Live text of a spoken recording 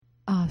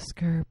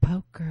Oscar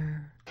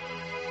Poker.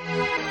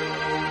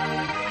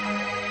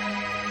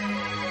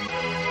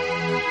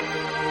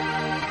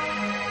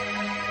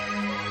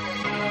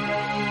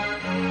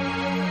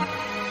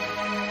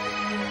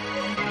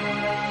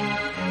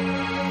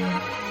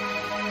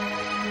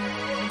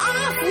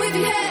 Off with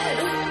your head.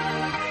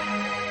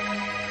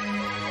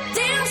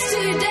 Dance to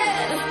your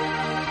dead.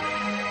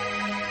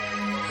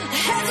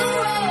 Heads a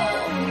roll.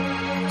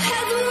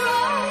 Heads a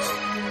roll.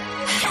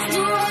 Heads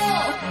a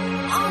roll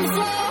on the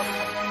floor.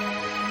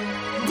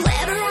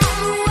 Glitter on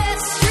the wet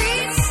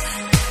streets.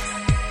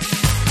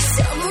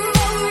 Silver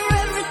over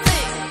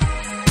everything.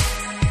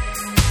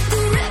 The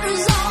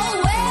river's all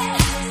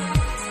wet.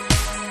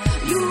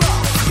 You're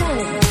all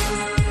chrome.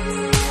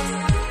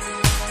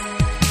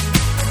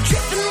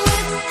 Dripping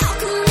with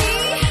alchemy.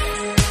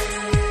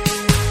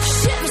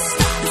 Shiver,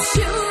 stop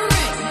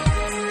shivering.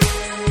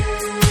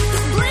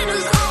 The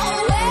glitter's all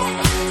wet.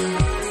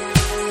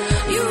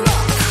 You're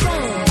all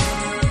chrome.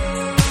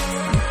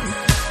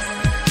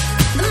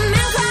 The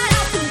man cried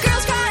out, the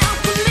girls cried out,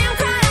 the man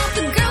cried out,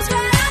 the girls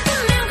cried out, the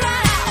man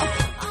cried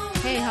out.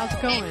 Hey, how's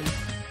it going?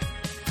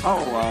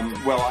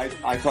 Well,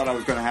 I thought I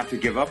was going to have to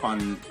give up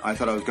on. I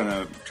thought I was going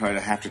to try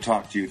to have to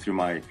talk to you through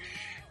my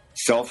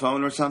cell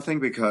phone or something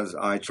because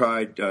I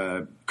tried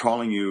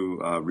calling you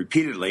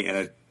repeatedly and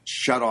it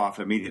shut off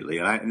immediately.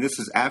 And this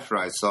is after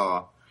I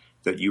saw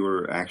that you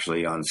were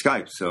actually on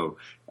Skype. So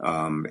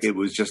it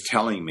was just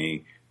telling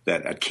me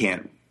that I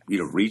can't,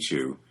 reach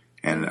you.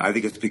 And I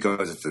think it's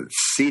because it's a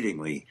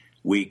exceedingly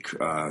weak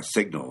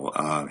signal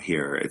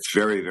here. It's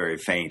very, very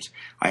faint.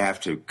 I have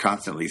to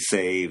constantly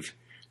save,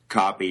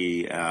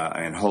 copy,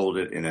 and hold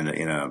it in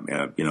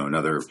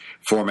another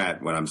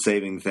format when I'm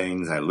saving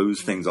things. I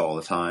lose things all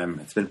the time.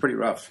 It's been pretty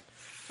rough.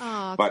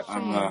 Oh, But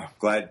I'm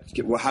glad.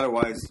 Well, how do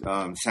I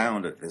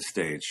sound at this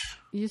stage?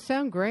 You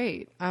sound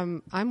great.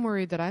 I'm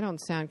worried that I don't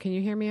sound. Can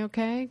you hear me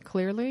okay,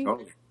 clearly?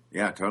 Oh,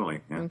 yeah,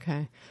 totally. Yeah.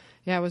 Okay.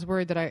 Yeah, I was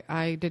worried that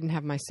I didn't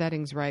have my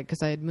settings right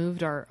because I had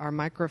moved our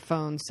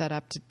microphone set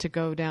up to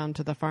go down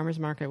to the farmer's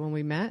market when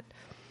we met.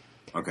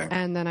 Okay.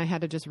 And then I had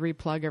to just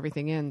replug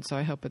everything in, so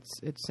I hope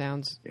it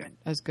sounds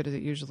as good as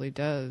it usually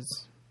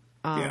does.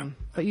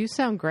 But you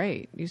sound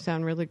great. You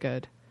sound really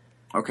good.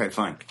 Okay,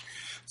 fine.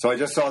 So I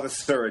just saw The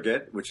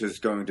Surrogate, which is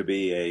going to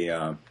be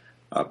a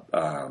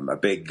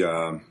big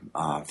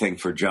thing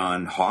for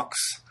John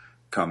Hawkes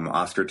come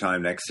Oscar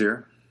time next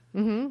year.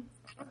 Mm-hmm.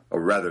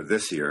 Or rather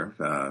this year,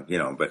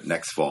 but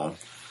next fall,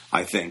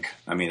 I think.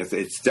 I mean,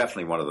 it's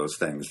definitely one of those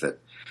things that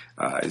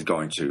is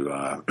going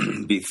to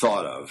be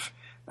thought of.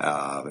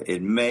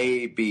 It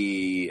may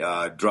be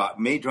drop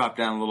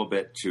down a little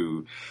bit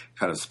to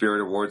kind of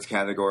Spirit Awards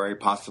category,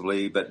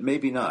 possibly, but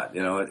maybe not.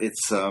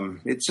 It's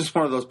just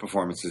one of those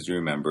performances you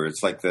remember.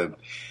 It's like the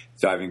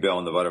Diving Bell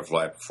and the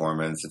Butterfly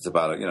performance. It's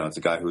about it's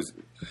a guy who's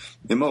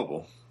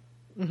immobile.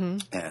 Mm-hmm.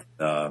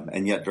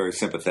 And yet very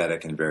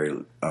sympathetic and very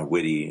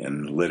witty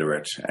and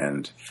literate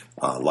and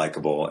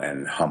likable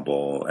and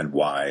humble and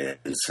wise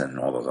and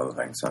all those other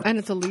things. So, And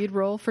it's a lead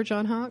role for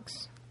John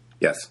Hawkes?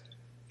 yes.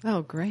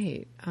 Oh,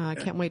 great. I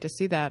can't wait to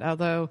see that.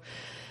 Although,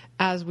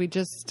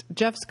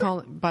 Jeff's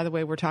calling, by the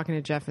way, we're talking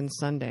to Jeff in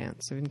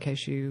Sundance. In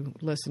case you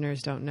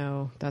listeners don't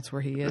know, that's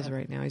where he is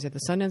right now. He's at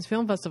the Sundance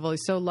Film Festival.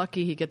 He's so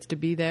lucky he gets to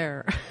be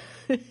there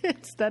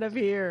instead of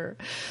here.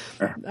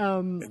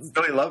 It's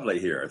really lovely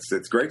here.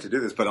 It's great to do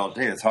this, but I'll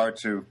tell you, it's hard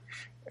to,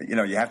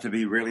 you have to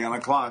be really on the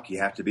clock.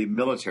 You have to be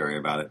military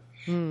about it.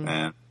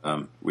 And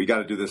we got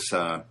to do this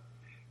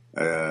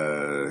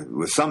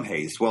with some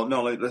haste. Well,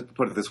 no, let's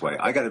put it this way.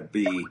 I got to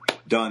be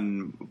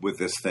done with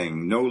this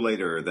thing no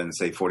later than,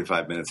 say,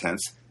 45 minutes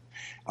hence.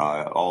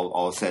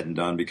 All said and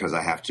done, because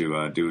I have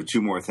to do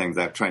two more things.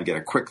 I have to try and get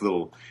a quick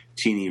little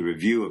teeny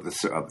review of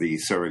the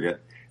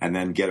Surrogate, and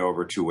then get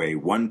over to a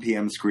 1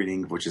 p.m.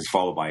 screening, which is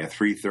followed by a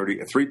 3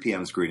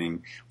 p.m.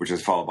 screening, which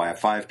is followed by a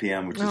 5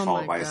 p.m., which is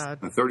followed by a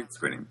 7:30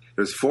 screening.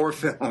 There's 4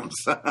 films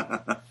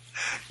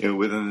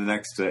within the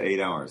next 8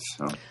 hours.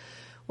 So.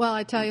 Well,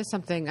 I tell you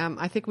something.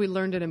 I think we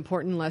learned an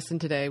important lesson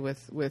today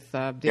with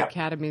the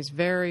Academy's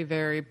very,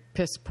 very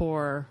piss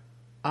poor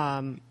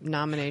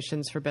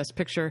nominations for Best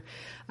Picture.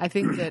 I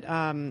think that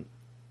I'm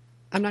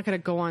not going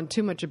to go on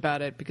too much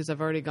about it because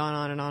I've already gone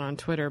on and on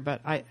Twitter.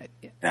 But I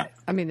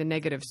mean the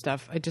negative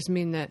stuff. I just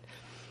mean that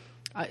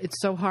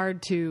it's so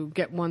hard to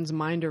get one's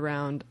mind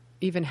around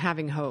even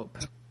having hope.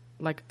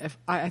 Like if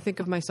I think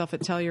of myself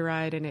at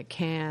Telluride and at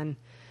Cannes.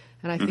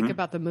 And I think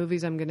about the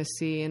movies I'm going to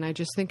see, and I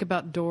just think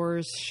about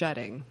doors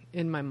shutting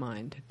in my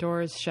mind.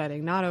 Doors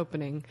shutting, not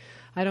opening.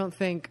 I don't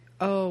think,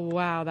 oh,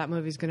 wow, that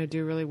movie's going to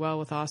do really well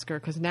with Oscar,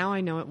 because now I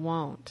know it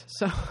won't.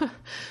 So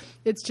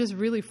it's just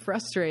really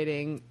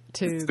frustrating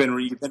to... You've been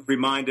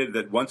reminded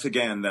that, once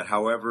again, that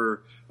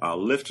however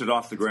lifted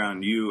off the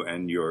ground you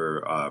and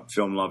your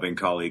film-loving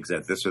colleagues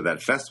at this or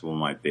that festival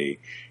might be,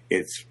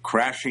 it's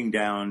crashing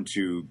down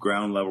to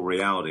ground-level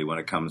reality when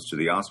it comes to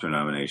the Oscar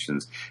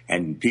nominations.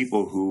 And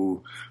people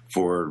who,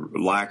 for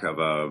lack of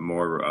a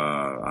more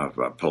of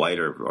a polite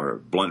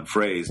or blunt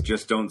phrase,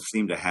 just don't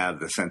seem to have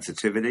the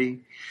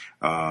sensitivity,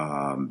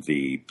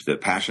 the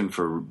passion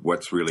for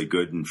what's really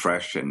good and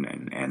fresh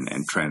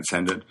and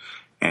transcendent.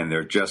 And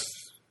they're just,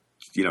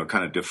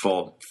 kind of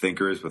default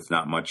thinkers with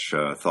not much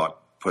thought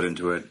put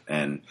into it,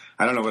 and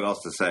I don't know what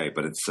else to say,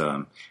 but it's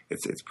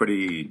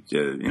pretty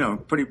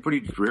pretty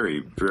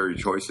dreary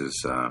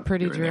choices.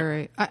 Pretty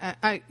dreary.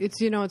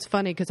 It's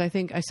funny because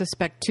I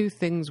suspect two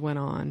things went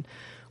on.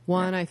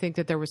 One, I think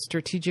that there was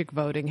strategic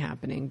voting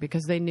happening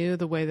because they knew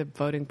the way the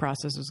voting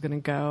process was going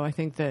to go. I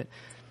think that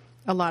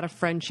a lot of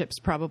friendships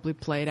probably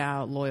played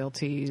out,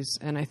 loyalties,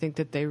 and I think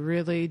that they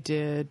really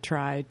did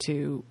try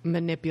to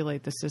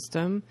manipulate the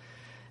system.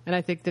 And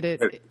I think that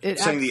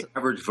saying the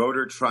average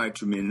voter tried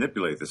to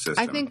manipulate the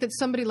system. I think that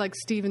somebody like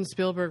Steven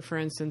Spielberg, for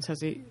instance,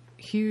 has a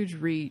huge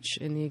reach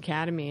in the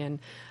Academy, and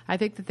I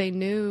think that they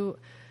knew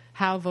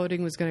how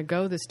voting was going to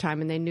go this time,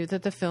 and they knew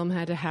that the film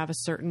had to have a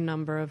certain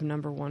number of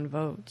number one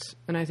votes.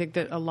 And I think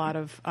that a lot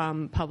of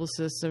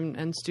publicists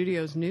and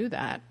studios knew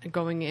that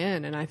going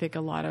in, and I think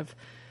a lot of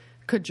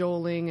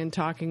cajoling and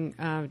talking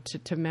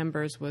to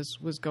members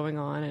was going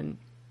on, and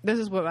this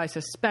is what I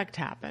suspect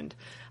happened.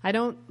 I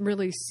don't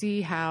really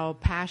see how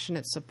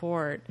passionate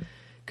support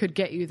could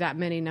get you that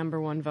many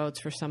number one votes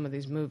for some of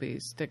these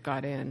movies that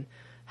got in.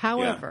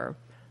 However,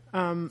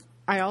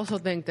 I also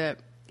think that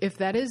if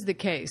that is the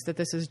case, that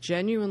this is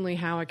genuinely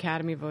how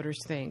Academy voters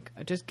think,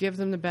 just give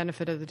them the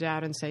benefit of the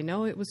doubt and say,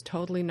 no, it was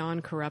totally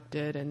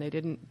non-corrupted and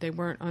they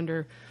weren't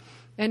under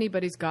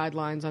anybody's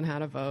guidelines on how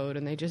to vote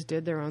and they just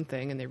did their own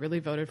thing and they really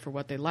voted for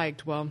what they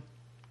liked. Well,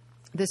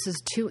 this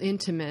is too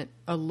intimate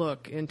a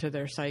look into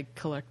their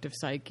collective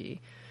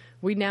psyche.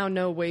 We now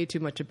know way too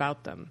much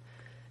about them.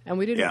 And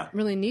we didn't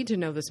really need to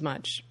know this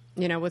much.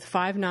 With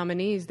 5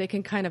 nominees, they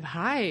can kind of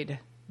hide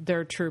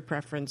their true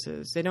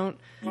preferences. They don't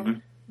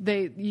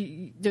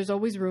there's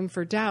always room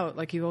for doubt.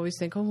 Like you always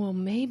think, oh, well,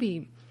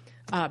 maybe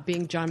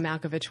being John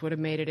Malkovich would have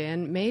made it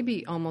in.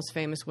 Maybe Almost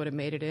Famous would have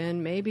made it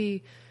in.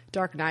 Maybe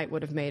Dark Knight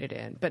would have made it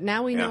in. But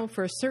now we know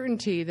for a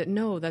certainty that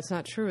no, that's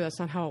not true. That's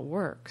not how it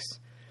works.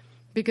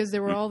 Because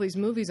there were all these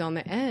movies on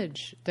the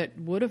edge that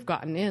would have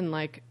gotten in,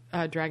 like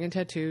Dragon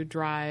Tattoo,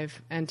 Drive,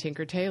 and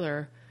Tinker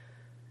Tailor,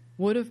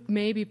 would have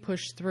maybe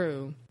pushed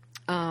through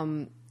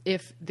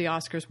if the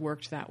Oscars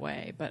worked that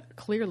way. But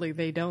clearly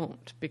they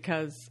don't,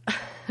 because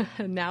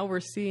now we're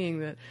seeing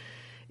that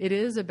it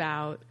is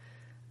about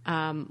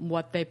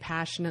what they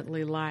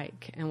passionately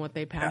like, and what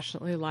they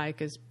passionately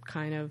like is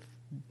kind of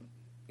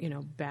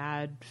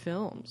bad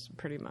films,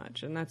 pretty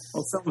much, and that's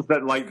films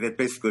that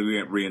basically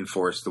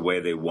reinforce the way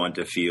they want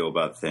to feel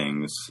about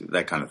things,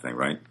 that kind of thing,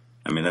 right?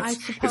 I mean,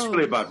 it's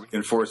really about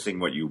reinforcing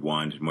what you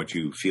want and what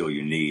you feel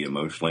you need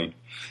emotionally,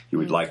 you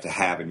would like to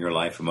have in your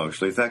life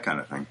emotionally. It's that kind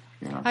of thing.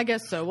 I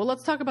guess so. Well,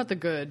 let's talk about the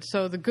good.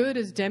 So the good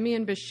is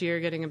Demian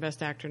Bashir getting a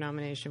Best Actor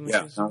nomination, which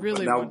is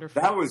really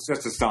wonderful. That was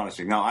just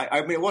astonishing. Now,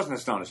 I mean, it wasn't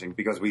astonishing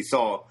because we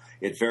saw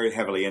it very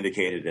heavily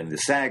indicated in the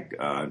SAG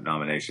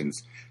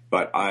nominations,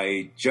 but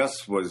I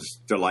just was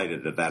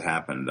delighted that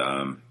happened.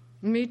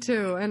 Me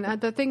too.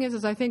 And the thing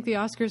is I think the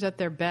Oscars at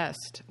their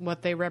best,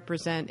 what they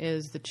represent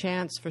is the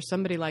chance for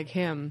somebody like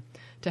him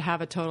to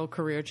have a total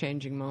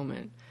career-changing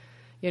moment.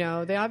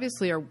 They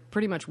obviously are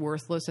pretty much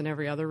worthless in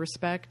every other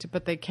respect,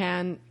 but they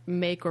can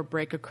make or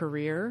break a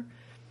career.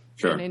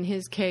 Sure. And in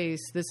his case,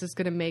 this is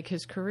going to make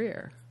his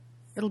career.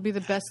 It'll be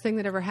the best thing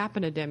that ever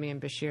happened to Demian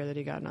Bashir that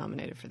he got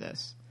nominated for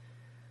this.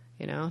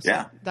 So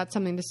that's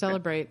something to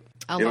celebrate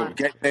a lot.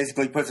 It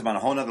basically puts him on a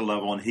whole other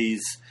level, and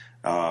he's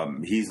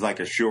like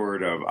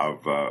assured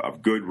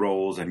of good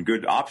roles and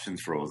good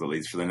options for roles, at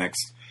least for the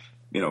next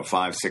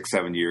 5, 6,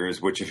 7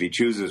 years, which if he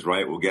chooses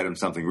right will get him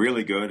something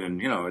really good,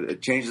 and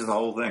it changes the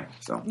whole thing.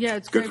 So yeah,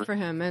 it's great for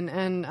him,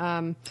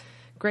 and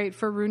great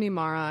for Rooney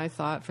Mara. I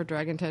thought for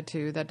Dragon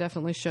Tattoo, that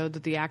definitely showed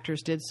that the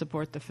actors did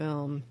support the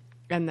film,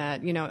 and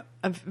that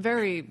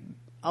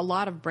a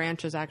lot of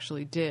branches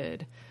actually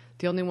did.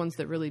 The only ones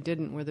that really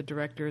didn't were the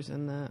directors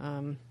and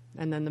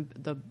then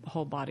the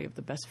whole body of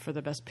the best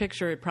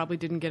picture. It probably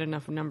didn't get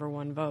enough number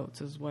one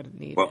votes, is what it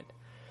needed. Well,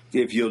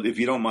 if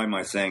you don't mind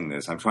my saying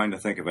this, I'm trying to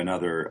think of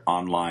another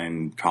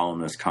online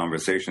columnist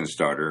conversation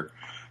starter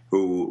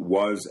who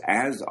was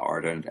as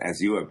ardent as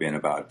you have been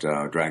about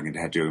Dragon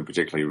Tattoo, and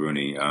particularly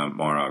Rooney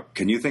Mara.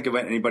 Can you think of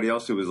anybody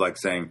else who was like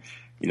saying,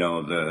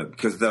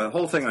 because the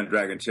whole thing on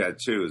Dragon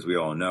Tattoo, as we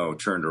all know,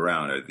 turned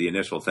around. The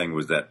initial thing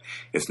was that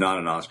it's not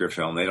an Oscar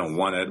film. They don't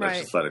want it. Let's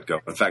just let it go.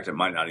 In fact, it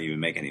might not even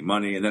make any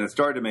money. And then it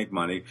started to make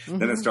money. Mm-hmm.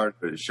 Then it started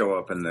to show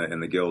up in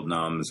the Guild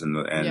noms and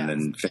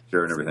then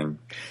Fincher and everything.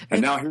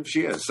 And now here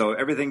she is. So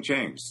everything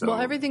changed. So. Well,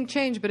 everything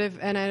changed. But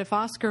if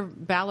Oscar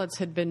ballots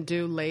had been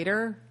due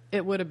later,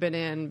 it would have been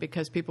in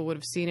because people would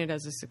have seen it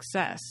as a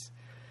success.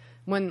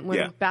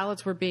 When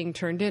ballots were being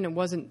turned in, it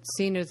wasn't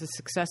seen as a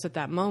success at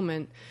that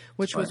moment,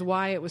 which was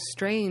why it was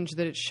strange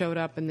that it showed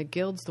up in the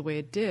guilds the way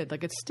it did.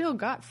 Like, it still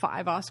got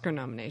 5 Oscar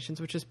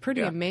nominations, which is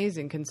pretty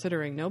amazing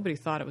considering nobody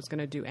thought it was going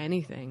to do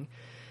anything.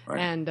 Right.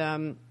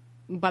 And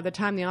by the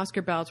time the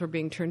Oscar ballots were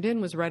being turned in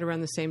was right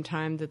around the same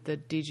time that the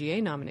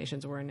DGA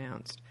nominations were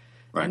announced.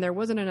 Right. And there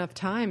wasn't enough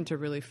time to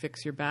really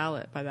fix your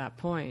ballot by that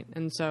point.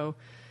 And so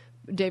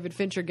David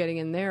Fincher getting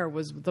in there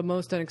was the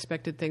most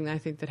unexpected thing that I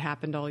think that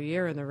happened all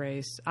year in the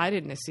race. I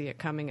didn't see it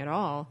coming at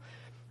all.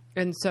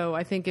 And so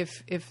I think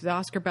if the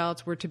Oscar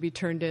ballots were to be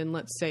turned in,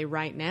 let's say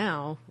right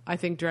now, I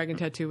think Dragon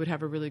Tattoo would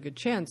have a really good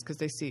chance because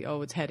they see,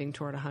 it's heading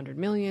toward 100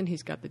 million.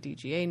 He's got the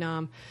DGA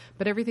nom.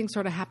 But everything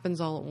sort of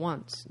happens all at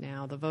once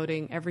now. The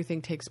voting,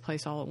 everything takes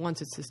place all at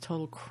once. It's this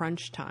total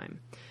crunch time.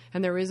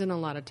 And there isn't a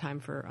lot of time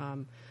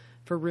for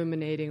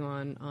ruminating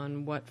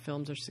on what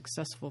films are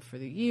successful for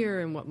the year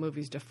and what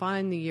movies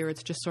define the year.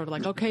 It's just sort of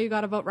like, okay, you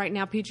got to vote right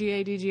now,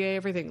 PGA, DGA,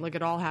 everything. Like,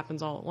 it all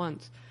happens all at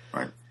once.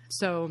 Right.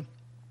 So,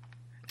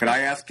 could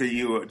I ask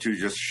you to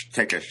just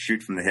take a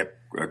shoot from the hip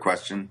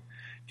question?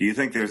 Do you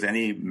think there's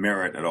any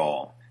merit at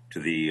all to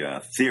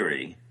the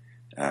theory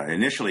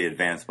initially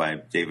advanced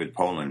by David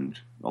Poland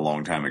a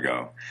long time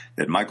ago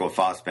that Michael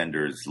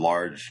Fassbender's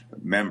large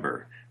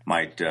member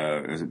might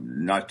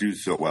not do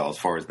so well as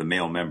far as the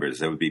male members?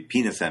 There would be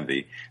penis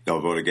envy.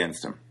 They'll vote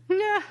against him.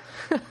 Yeah.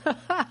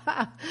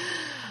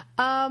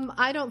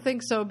 I don't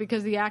think so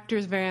because the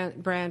actors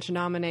branch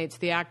nominates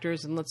the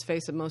actors, and let's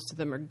face it, most of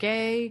them are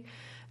gay.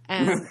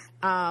 And,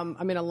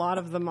 I mean, a lot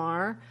of them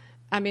are.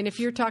 I mean, if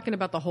you're talking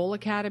about the whole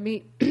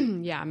Academy,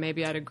 yeah,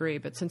 maybe I'd agree.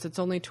 But since it's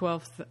only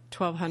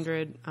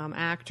 1,200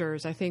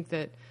 actors, I think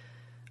that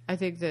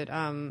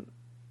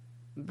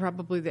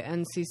probably the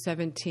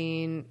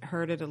NC-17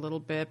 hurt it a little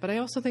bit. But I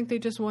also think they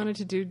just wanted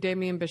to do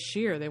Damian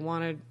Bashir. They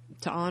wanted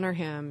to honor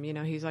him. You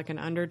know, he's like an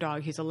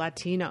underdog. He's a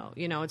Latino.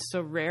 You know, it's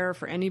so rare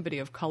for anybody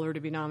of color to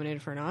be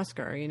nominated for an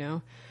Oscar, you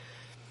know.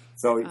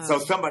 So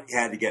somebody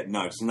had to get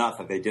nudged. Not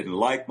that they didn't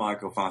like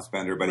Michael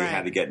Fassbender, but he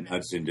had to get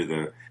nudged into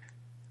the,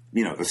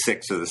 the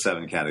 6 or the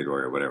 7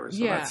 category or whatever.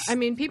 So I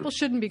mean, people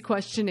shouldn't be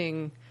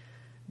questioning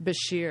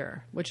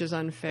Bashir, which is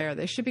unfair.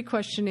 They should be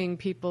questioning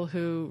people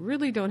who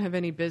really don't have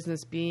any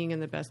business being in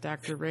the Best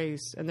Actor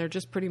race, and they're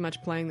just pretty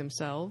much playing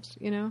themselves,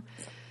 you know?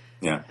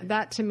 Yeah.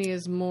 That, to me,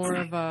 is more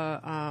of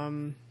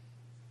a...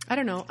 I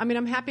don't know. I mean,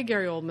 I'm happy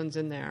Gary Oldman's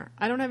in there.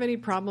 I don't have any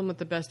problem with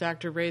the Best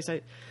Actor race.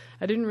 I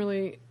didn't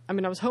really... I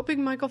mean, I was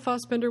hoping Michael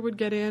Fassbender would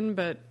get in,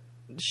 but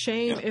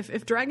Shame,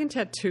 if Dragon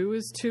Tattoo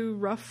is too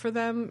rough for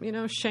them,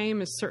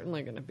 Shame is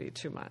certainly going to be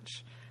too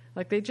much.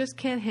 Like, they just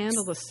can't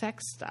handle the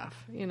sex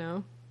stuff,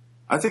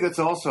 I think it's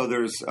also,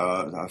 there's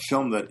a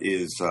film that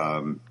is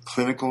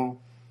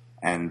clinical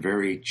and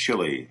very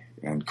chilly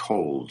and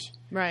cold.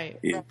 Right.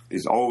 It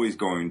is always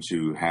going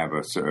to have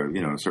a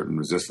certain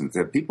resistance.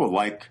 That people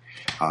like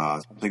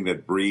something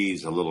that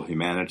breathes a little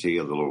humanity,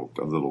 a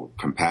little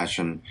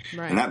compassion.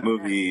 Right. And that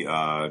movie,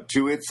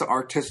 to its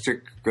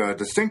artistic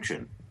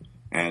distinction,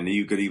 and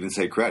you could even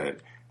say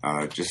credit,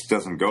 just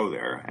doesn't go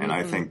there. And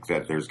I think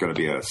that there's going to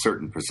be a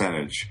certain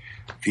percentage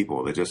of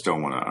people that just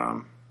don't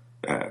want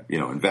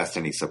to invest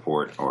any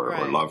support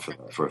or love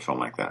for a film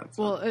like that.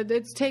 So. Well,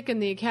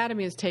 the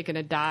Academy has taken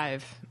a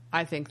dive,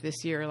 I think,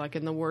 this year, like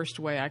in the worst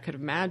way I could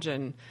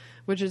imagine,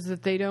 which is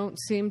that they don't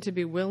seem to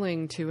be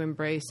willing to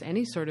embrace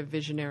any sort of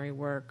visionary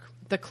work.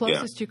 The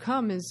closest you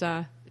come is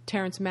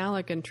Terrence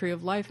Malick and Tree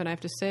of Life, and I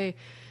have to say,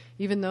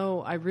 even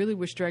though I really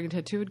wish Dragon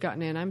Tattoo had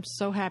gotten in, I'm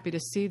so happy to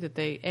see that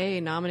they, A,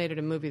 nominated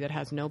a movie that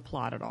has no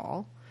plot at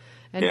all,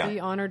 and B,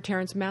 honored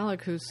Terrence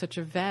Malick, who's such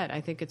a vet.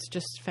 I think it's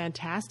just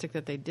fantastic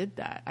that they did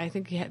that. I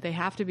think they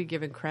have to be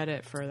given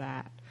credit for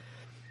that.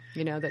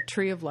 That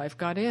Tree of Life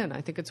got in.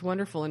 I think it's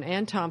wonderful. And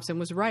Ann Thompson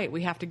was right.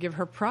 We have to give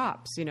her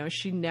props.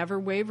 She never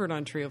wavered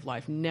on Tree of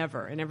Life.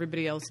 Never. And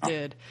everybody else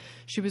did.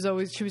 She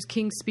was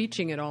king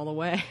speeching it all the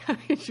way.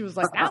 She was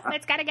like, nope,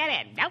 it's got to get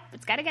in. Nope,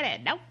 it's got to get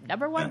in. Nope,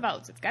 number one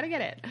votes. It's got to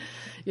get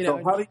in.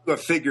 So how do you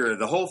figure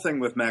the whole thing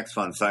with Max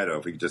von Sydow,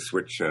 if we could just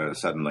switch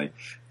suddenly,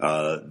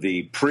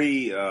 the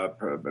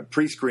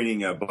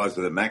pre-screening buzz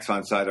with it, Max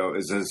von Sydow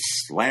is a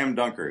slam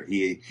dunker.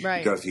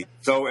 Because he's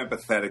so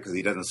empathetic because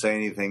he doesn't say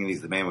anything and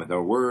he's the man with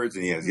no words.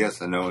 And he has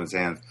yes and no in his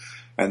hands.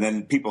 And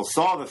then people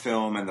saw the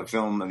film, and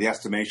the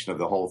estimation of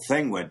the whole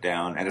thing went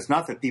down. And it's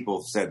not that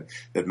people said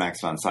that Max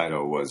von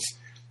Sydow was,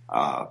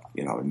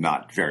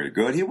 not very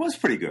good. He was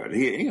pretty good.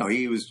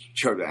 He was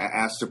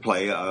asked to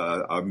play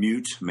a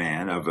mute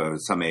man of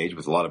some age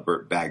with a lot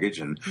of baggage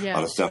and a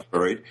lot of stuff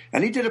buried.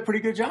 And he did a pretty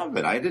good job of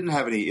it. I didn't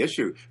have any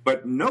issue.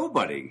 But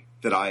nobody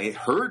that I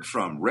heard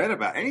from, read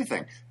about,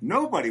 anything,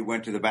 nobody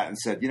went to the bat and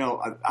said,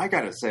 I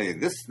got to say,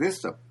 this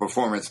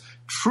performance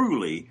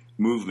truly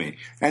move me.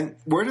 And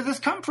where did this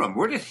come from?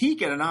 Where did he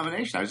get a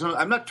nomination?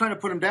 I'm not trying to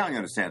put him down, you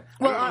understand?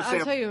 Well,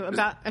 I'll tell you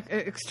about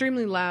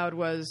Extremely Loud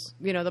was,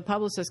 the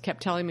publicist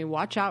kept telling me,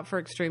 watch out for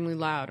Extremely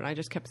Loud. And I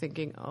just kept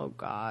thinking, oh,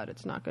 God,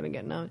 it's not going to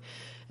get nominated.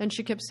 And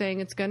she kept saying,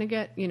 it's going to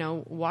get,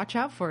 watch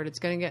out for it. It's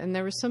going to get, and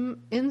there was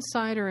some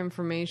insider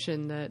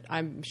information that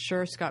I'm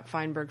sure Scott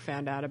Feinberg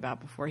found out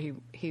about before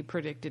he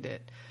predicted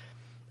it.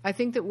 I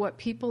think that what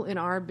people in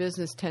our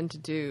business tend to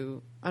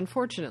do,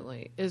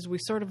 unfortunately, is we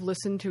sort of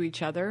listen to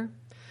each other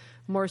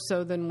more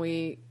so than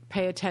we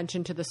pay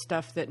attention to the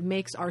stuff that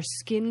makes our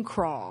skin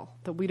crawl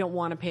that we don't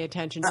want to pay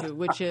attention to,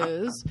 which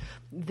is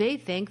they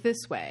think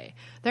this way.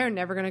 They're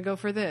never going to go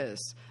for this.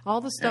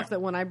 All the stuff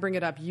that when I bring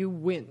it up, you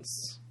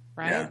wince.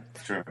 Right? Yeah,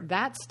 sure.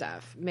 That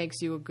stuff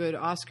makes you a good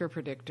Oscar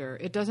predictor.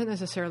 It doesn't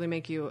necessarily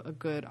make you a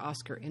good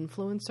Oscar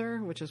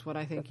influencer, which is what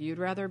I think you'd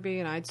rather be,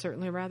 and I'd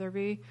certainly rather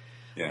be.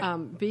 Yeah.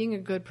 Being a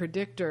good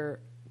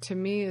predictor, to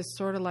me, is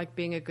sort of like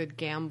being a good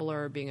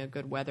gambler or being a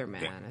good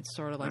weatherman. Yeah. It's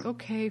sort of like,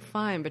 okay,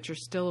 fine, but you're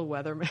still a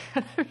weatherman.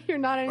 You're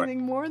not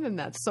anything more than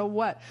that. So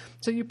what?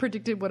 So you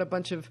predicted what a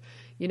bunch of,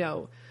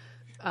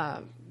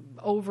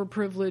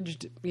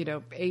 overprivileged,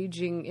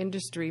 aging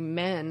industry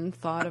men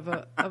thought of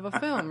a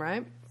film,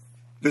 right?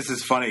 This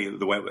is funny.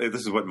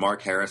 This is what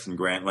Mark Harrison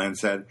Grantland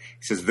said.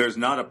 He says, there's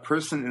not a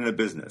person in the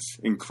business,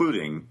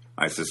 including,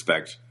 I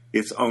suspect,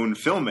 its own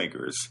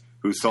filmmakers,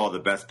 who saw the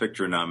Best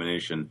Picture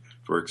nomination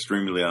for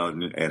Extremely Loud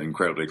and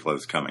Incredibly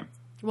Close coming.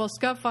 Well,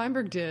 Scott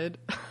Feinberg did.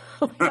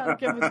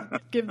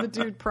 give the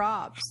dude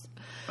props.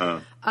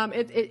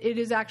 It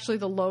is actually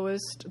the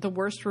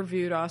worst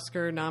reviewed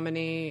Oscar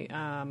nominee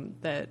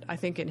that I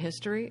think in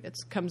history. It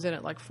comes in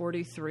at like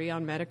 43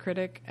 on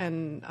Metacritic,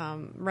 and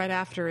right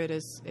after it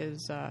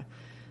is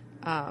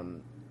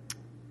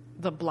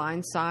The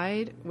Blind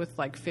Side with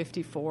like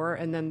 54,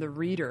 and then The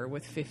Reader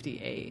with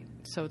 58.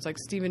 So it's like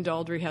Stephen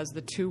Daldry has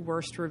the two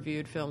worst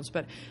reviewed films.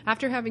 But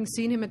after having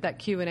seen him at that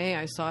Q&A,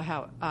 I saw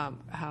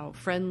how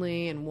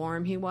friendly and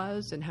warm he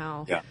was, and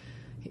how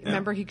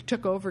remember he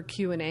took over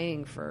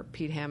Q&Ing for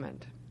Pete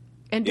Hammond.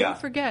 And don't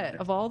forget,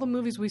 of all the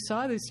movies we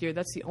saw this year,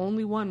 that's the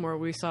only one where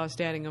we saw a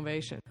standing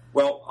ovation.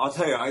 Well, I'll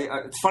tell you,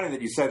 it's funny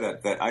that you said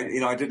that. That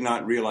I did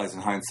not realize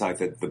in hindsight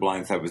that The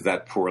Blind Side was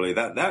that poorly.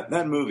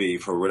 That movie,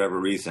 for whatever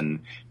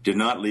reason, did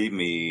not leave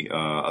me,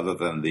 other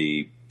than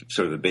the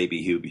sort of the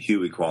baby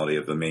Huey quality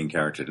of the main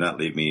character, did not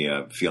leave me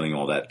feeling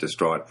all that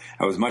distraught.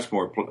 I was much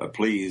more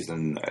pleased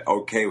and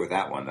okay with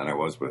that one than I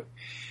was with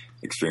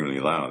Extremely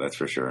Loud. That's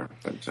for sure.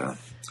 But.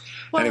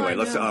 Anyway,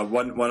 let's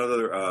one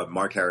other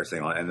Mark Harris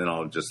thing, and then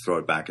I'll just throw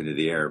it back into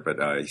the air.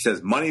 But he says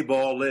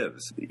Moneyball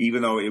lives,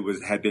 even though it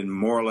had been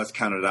more or less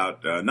counted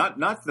out.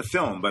 Not the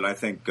film, but I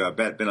think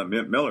Bette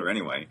Miller.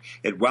 Anyway,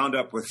 it wound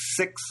up with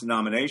 6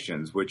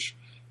 nominations, which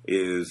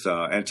is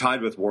and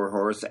tied with War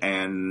Horse,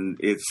 and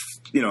it's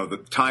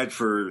tied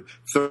for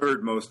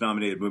third most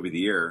nominated movie of the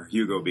year.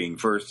 Hugo being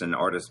first, and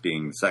Artist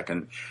being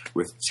second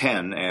with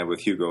 10, and with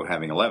Hugo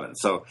having 11.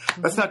 So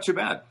that's not too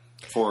bad.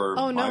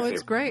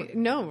 It's great.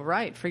 No,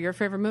 right. For your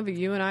favorite movie,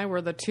 you and I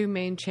were the two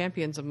main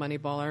champions of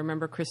Moneyball. I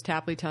remember Chris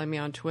Tapley telling me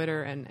on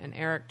Twitter, and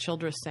Eric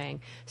Childress saying,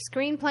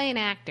 screenplay and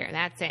actor,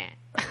 that's it.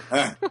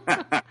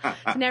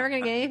 Never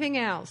going to get anything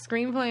else.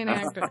 Screenplay and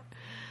actor.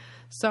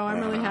 So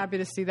I'm really happy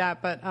to see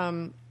that. But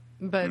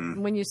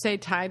when you say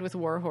tied with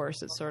War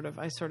Horse,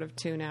 I sort of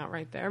tune out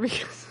right there,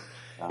 because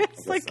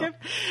it's like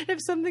if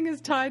something is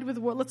tied with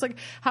what, it's like,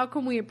 how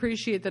can we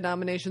appreciate the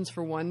nominations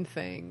for one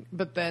thing,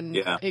 but then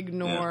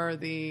ignore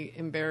the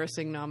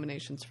embarrassing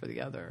nominations for the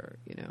other?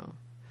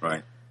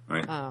 Right.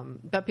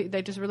 But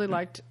they just really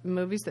liked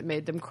movies that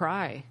made them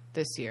cry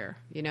this year.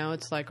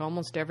 It's like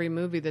almost every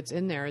movie that's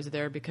in there is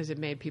there because it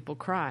made people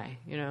cry.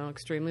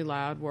 Extremely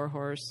Loud, War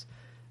Horse,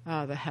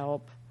 The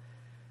Help,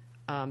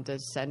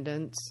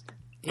 Descendants.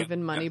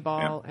 Even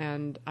Moneyball,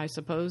 and I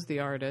suppose The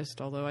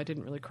Artist, although I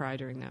didn't really cry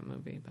during that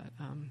movie. But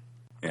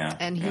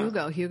and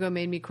Hugo. Hugo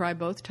made me cry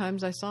both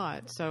times I saw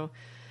it. So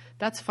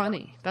that's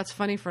funny. That's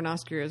funny for an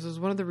Oscar. It was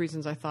one of the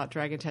reasons I thought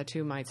Dragon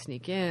Tattoo might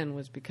sneak in,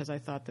 was because I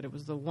thought that it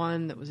was the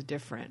one that was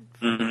different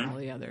from all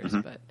the others.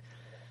 But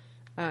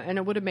and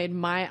it would have made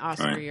my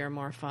Oscar year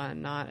more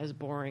fun, not as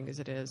boring as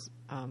it is.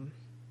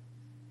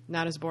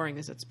 Not as boring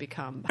as it's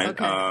become.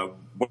 Okay. And,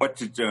 what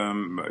did you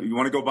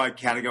want to go by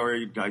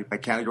category? By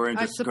category, and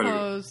just I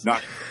suppose.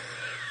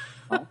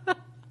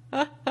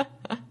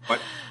 What?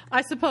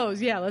 I suppose.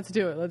 Yeah, let's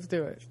do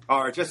it.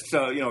 Or just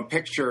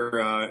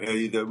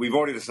picture. We've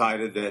already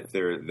decided that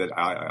the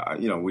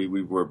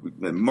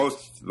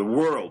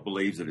world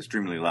believes that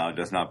Extremely Loud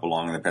does not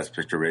belong in the Best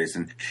Picture race.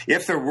 And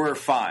if there were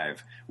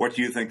 5, what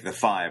do you think the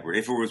 5 were?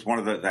 If it was one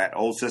of that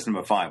old system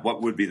of 5,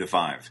 what would be the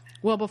 5?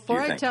 Well, before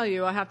I tell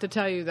you, I have to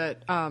tell you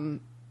that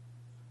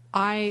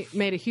I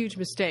made a huge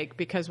mistake,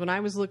 because when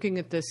I was looking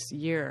at this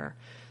year,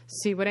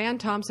 see, what Ann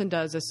Thompson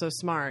does is so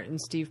smart,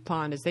 and Steve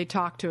Pond, is they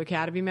talk to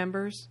Academy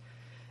members.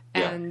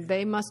 And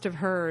they must have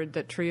heard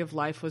that Tree of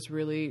Life was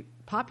really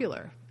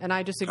popular. And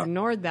I just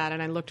ignored that,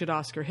 and I looked at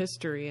Oscar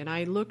history. And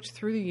I looked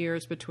through the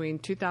years between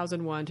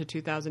 2001 to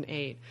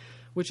 2008,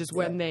 which is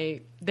when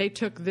they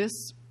took this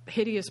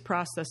hideous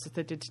process that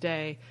they did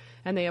today,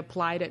 and they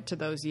applied it to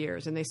those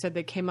years. And they said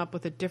they came up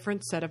with a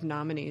different set of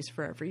nominees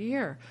for every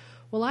year.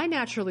 Well, I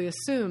naturally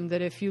assumed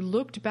that if you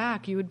looked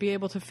back, you would be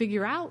able to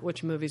figure out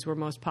which movies were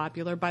most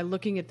popular by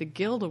looking at the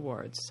Guild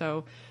Awards.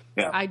 So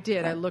I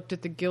did. I looked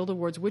at the Guild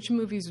Awards, which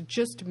movies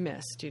just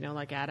missed,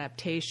 like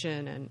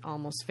Adaptation and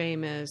Almost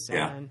Famous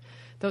and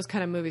those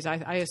kind of movies.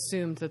 I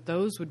assumed that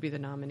those would be the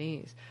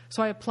nominees.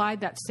 So I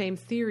applied that same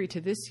theory to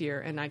this year,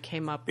 and I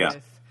came up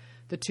with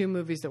the two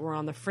movies that were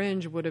on the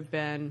fringe would have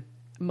been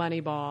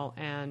Moneyball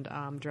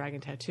and Dragon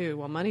Tattoo.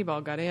 Well,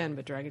 Moneyball got in,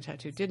 but Dragon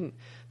Tattoo didn't.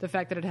 The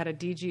fact that it had a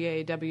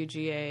DGA,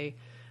 WGA,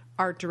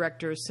 art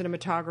directors,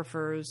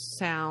 cinematographers,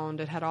 sound,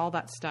 it had all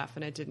that stuff,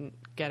 and it didn't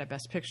get a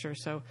Best Picture.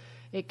 So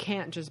it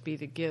can't just be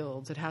the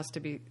guilds. It has to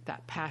be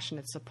that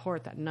passionate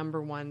support, that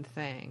number one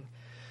thing.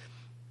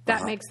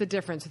 That makes the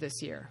difference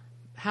this year.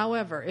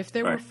 However, if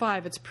there were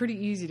 5, it's pretty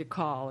easy to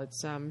call.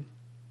 It's the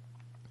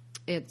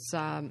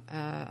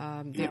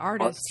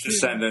artist.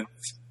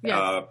 Descendants,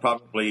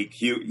 probably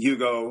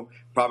Hugo,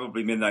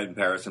 probably Midnight in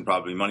Paris, and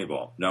probably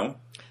Moneyball. No?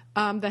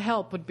 The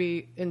Help would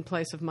be in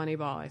place of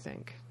Moneyball, I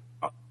think.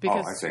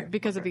 I see.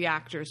 Because of the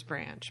actors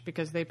branch,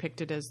 because they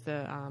picked it as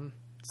the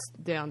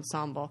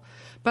ensemble.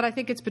 But I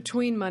think it's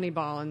between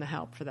Moneyball and The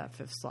Help for that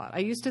 5th slot. I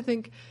used to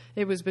think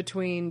it was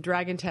between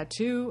Dragon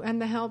Tattoo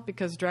and The Help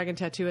because Dragon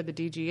Tattoo had the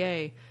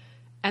DGA.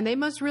 And they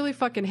must really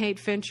fucking hate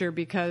Fincher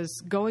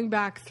because going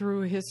back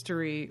through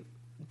history,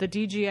 the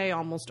DGA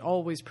almost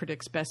always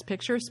predicts Best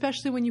Picture,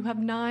 especially when you have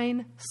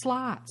 9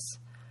 slots.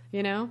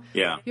 Yeah.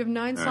 You have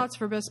 9 slots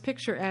for Best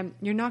Picture, and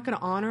you're not going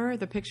to honor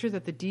the picture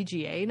that the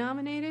DGA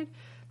nominated?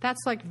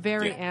 That's like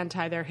very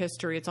anti their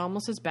history. It's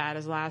almost as bad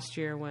as last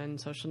year when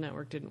Social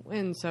Network didn't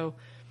win. So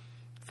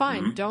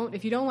fine,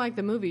 if you don't like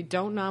the movie,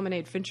 don't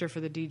nominate Fincher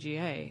for the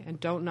DGA and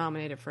don't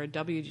nominate it for a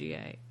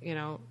WGA.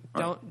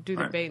 Don't do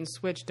the bait and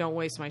switch. Don't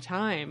waste my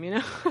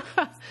time.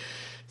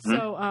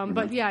 So,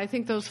 but yeah, I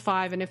think those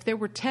 5, and if there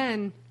were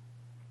 10,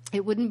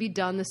 it wouldn't be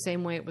done the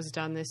same way it was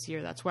done this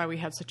year. That's why we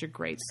had such a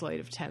great slate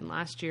of 10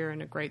 last year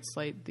and a great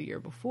slate the year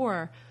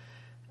before.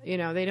 They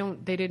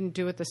didn't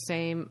do it the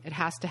same. It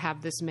has to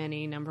have this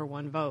many number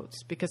one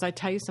votes because I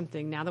tell you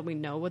something. Now that we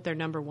know what their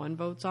number one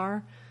votes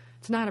are,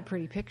 it's not a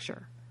pretty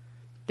picture.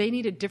 They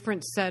need a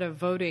different set of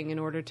voting in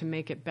order to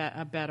make it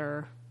a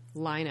better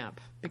lineup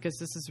because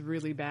this is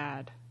really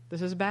bad.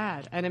 This is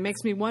bad, and it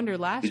makes me wonder.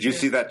 Did you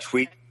see that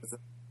tweet?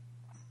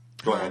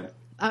 Go ahead.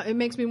 It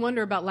makes me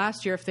wonder about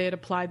last year if they had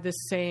applied this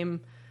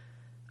same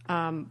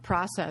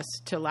process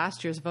to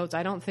last year's votes.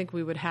 I don't think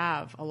we would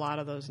have a lot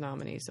of those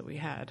nominees that we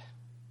had.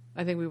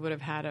 I think we would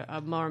have had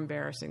a more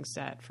embarrassing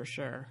set for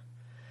sure.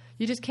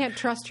 You just can't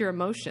trust your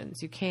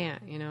emotions. You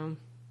can't,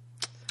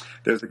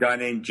 There's a guy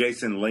named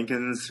Jason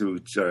Lincolns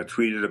who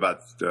tweeted about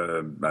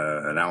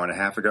an hour and a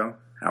half ago,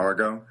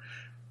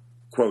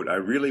 quote, "I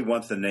really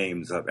want the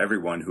names of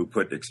everyone who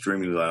put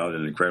Extremely Loud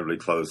and Incredibly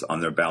Close on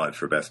their ballot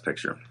for Best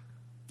Picture."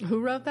 Who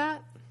wrote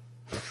that?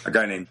 A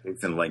guy named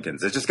Jason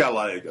Lincolns. It's just got a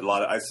lot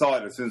of. I saw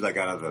it as soon as I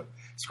got out of the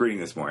screening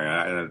this morning.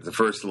 And the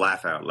first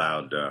laugh out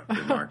loud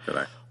remark that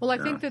I. Well, I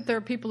think that there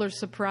are people are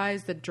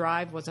surprised that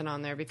Drive wasn't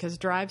on there because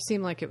Drive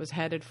seemed like it was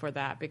headed for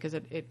that because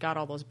it got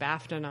all those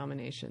BAFTA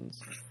nominations.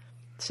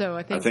 So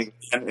I think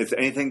it's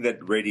anything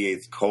that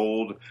radiates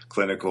cold,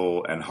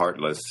 clinical, and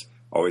heartless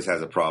always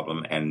has a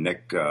problem. And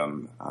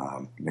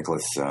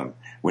Nicholas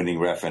Winding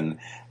Refn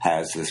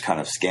has this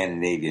kind of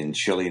Scandinavian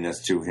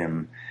chilliness to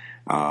him.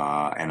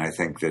 And I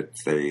think that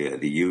the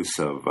use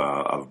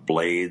of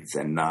blades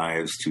and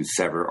knives to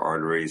sever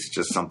arteries is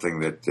just something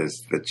that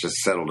just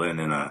settled in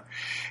a.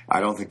 I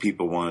don't think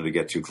people wanted to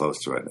get too close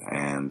to it,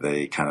 and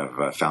they kind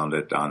of found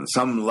it on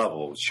some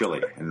level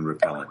chilly and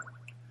repellent,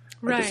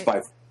 right?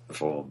 Despite the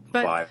full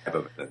vibe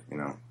of it,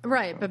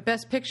 Right, but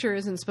Best Picture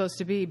isn't supposed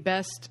to be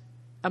best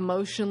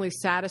emotionally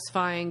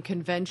satisfying,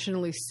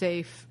 conventionally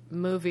safe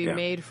movie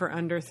made for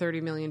under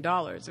 $30 million.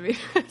 I mean,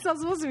 it's not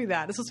supposed to be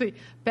that. It's supposed to be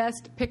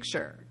Best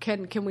Picture.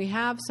 Can we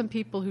have some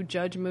people who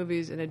judge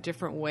movies in a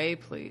different way,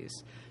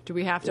 please? Do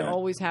we have to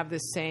always have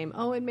this same,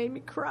 it made me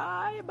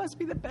cry, it must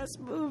be the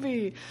best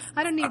movie?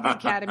 I don't need the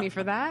Academy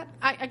for that.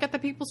 I got the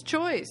People's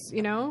Choice,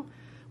 We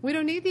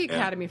don't need the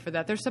Academy for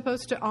that. They're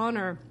supposed to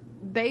honor,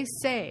 they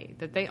say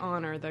that they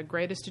honor the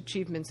greatest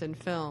achievements in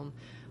film.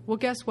 Well,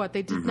 guess what?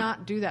 They did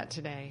not do that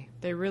today.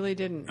 They really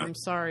didn't. I'm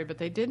sorry, but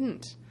they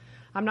didn't.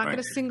 I'm not going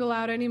to single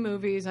out any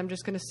movies. I'm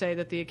just going to say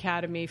that the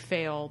Academy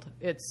failed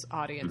its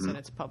audience and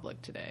its public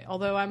today.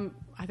 Although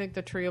I think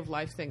the Tree of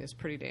Life thing is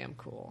pretty damn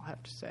cool, I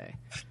have to say.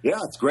 Yeah,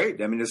 it's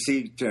great. I mean, to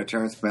see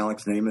Terrence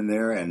Malick's name in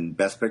there and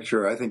Best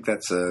Picture, I think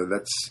that's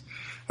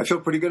I feel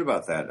pretty good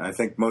about that. I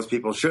think most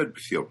people should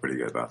feel pretty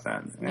good about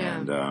that.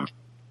 And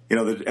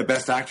the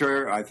Best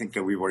Actor, I think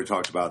that we've already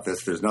talked about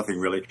this. There's nothing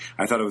really.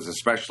 I thought it was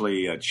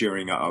especially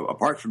cheering,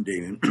 apart from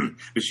Damien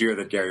Bashir,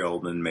 that Gary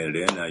Oldman made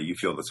it in. You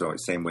feel the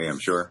same way, I'm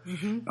sure.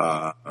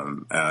 What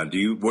do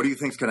you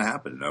think is going to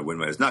happen?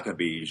 It's not going to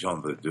be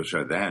Jean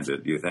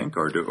Dujardin, do you think,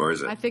 or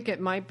is it? I think it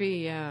might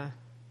be. Jean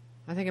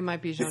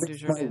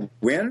Dujardin.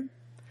 Win?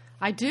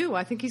 I do.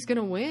 I think he's going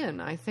to win.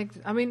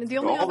 The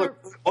only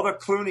all the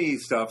Clooney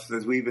stuff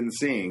that we've been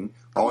seeing,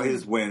 all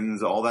his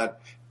wins, all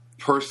that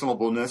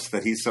personableness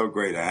that he's so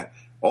great at,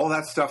 all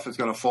that stuff is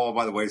going to fall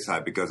by the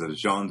wayside because of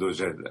Jean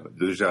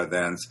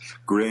Dujardin's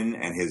grin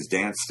and his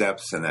dance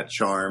steps and that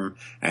charm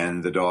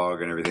and the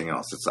dog and everything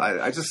else.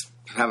 I just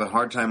have a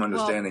hard time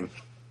understanding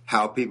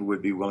how people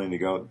would be willing to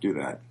go do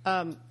that.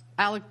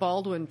 Alec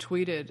Baldwin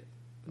tweeted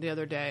the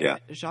other day,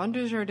 Jean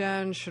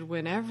Dujardin should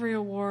win every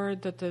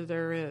award that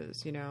there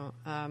is, you know.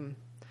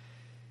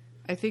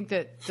 I think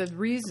that the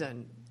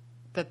reason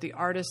that the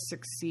artist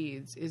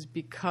succeeds is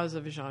because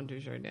of Jean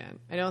Dujardin.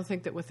 I don't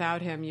think that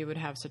without him you would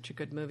have such a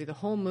good movie. The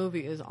whole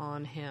movie is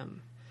on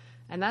him.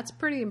 And that's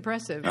pretty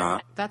impressive.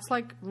 That's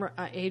like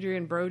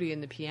Adrian Brody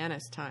in The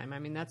Pianist time. I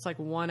mean, that's like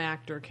one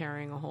actor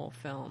carrying a whole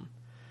film.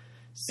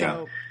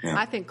 So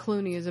I think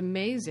Clooney is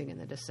amazing in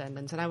The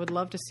Descendants, and I would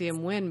love to see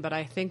him win, but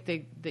I think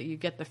that you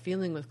get the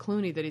feeling with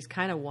Clooney that he's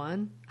kind of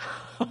won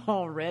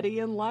already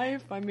in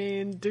life. I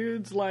mean,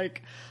 dude's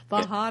like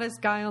the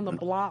hottest guy on the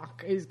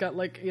block. He's got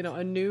like, you know,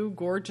 a new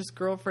gorgeous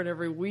girlfriend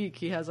every week.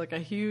 He has like a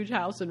huge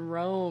house in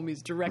Rome.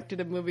 He's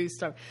directed a movie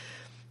star.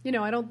 You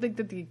know, I don't think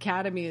that the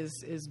Academy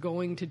is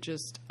going to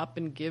just up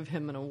and give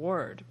him an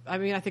award. I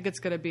mean, I think it's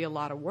going to be a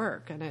lot of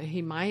work, and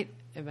he might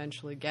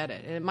eventually get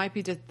it. And it might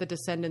be The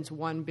Descendants'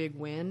 one big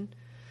win.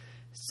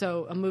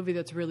 So a movie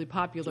that's really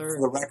popular.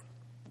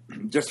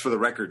 Just for the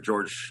record,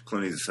 George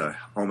Clooney's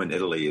home in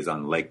Italy is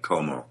on Lake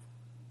Como.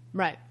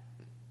 Right.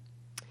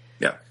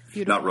 Yeah,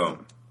 beautiful. Not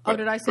Rome. But,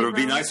 did I say Rome? But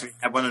it would be nice if we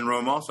had one in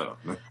Rome also.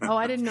 Oh,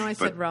 I didn't know I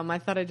said Rome. I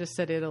thought I just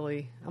said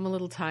Italy. I'm a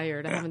little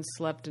tired. I haven't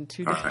slept in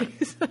 2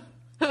 days.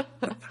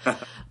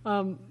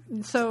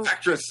 So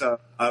actress,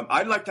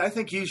 I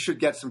think you should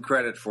get some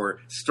credit for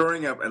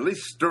stirring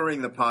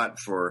the pot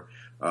for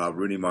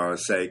Rooney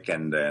Mara's sake,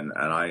 and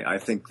I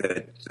think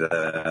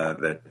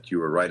that you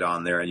were right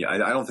on there, and I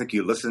don't think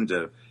you listened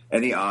to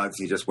any odds.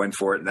 You just went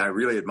for it, and I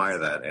really admire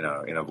that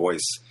in a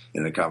voice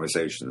in the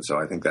conversation.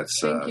 So I think that's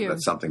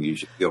something you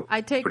should feel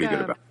pretty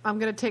good about. I'm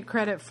going to take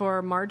credit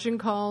for Margin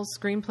Call's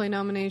screenplay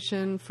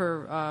nomination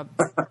for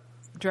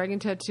Dragon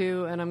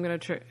Tattoo, and I'm going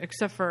to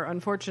except for,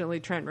 unfortunately,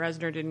 Trent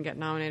Reznor didn't get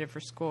nominated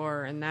for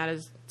score, and that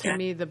is, to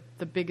me, the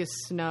biggest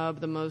snub,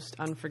 the most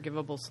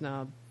unforgivable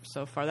snub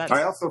so far.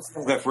 I also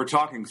think that if we're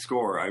talking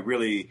score, I've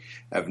really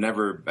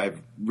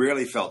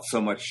felt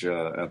so much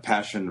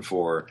passion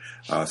for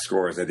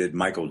score as I did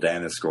Michael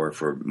Dana's score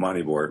for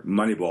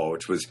Moneyball,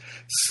 which was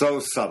so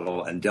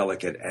subtle and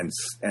delicate,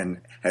 and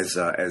as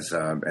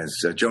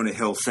Jonah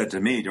Hill said to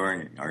me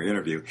during our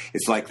interview,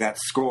 it's like that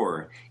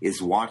score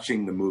is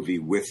watching the movie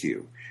with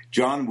you.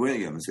 John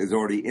Williams is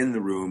already in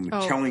the room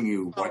telling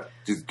you what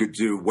to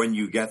do when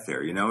you get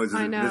there. You know,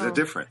 there's a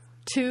difference.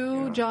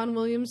 2 John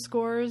Williams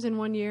scores in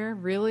 1 year?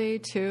 Really?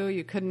 2?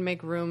 You couldn't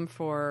make room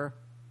for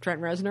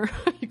Trent Reznor?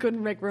 You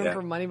couldn't make room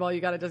for Moneyball?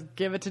 You got to just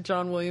give it to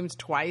John Williams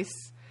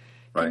twice?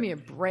 Right. Give me a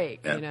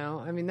break, you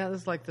know? I mean, that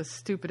was like the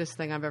stupidest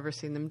thing I've ever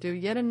seen them do.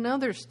 Yet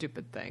another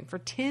stupid thing for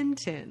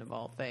Tintin, of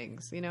all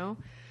things, you know?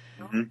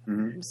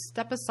 Mm-hmm.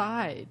 Step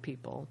aside,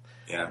 people.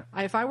 Yeah.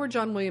 If I were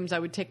John Williams, I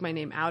would take my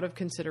name out of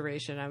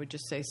consideration. I would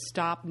just say,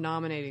 stop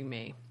nominating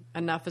me.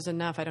 Enough is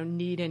enough. I don't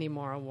need any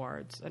more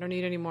awards. I don't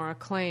need any more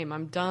acclaim.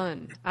 I'm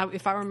done.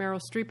 If I were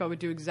Meryl Streep, I would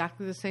do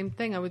exactly the same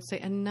thing. I would say,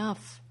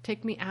 enough.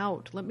 Take me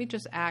out. Let me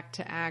just act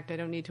to act. I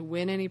don't need to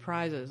win any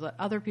prizes. Let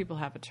other people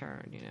have a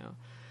turn, you know.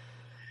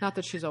 Not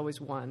that she's always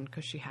won,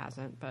 because she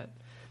hasn't, but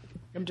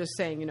I'm just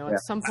saying, you know, at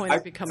some point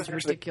it becomes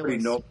ridiculous.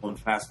 It's a pretty noble and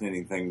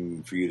fascinating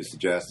thing for you to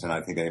suggest, and I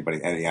think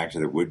any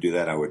actor that would do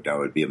that, I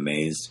would be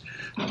amazed.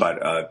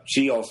 But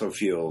she also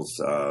feels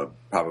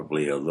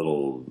probably a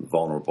little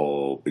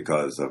vulnerable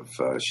because of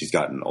she's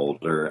gotten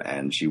older,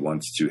 and she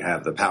wants to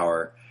have the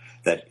power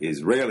that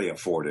is rarely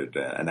afforded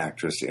an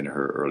actress in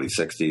her early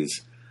 60s.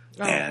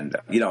 Oh. And,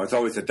 you know, it's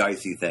always a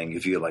dicey thing. You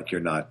feel like you're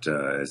not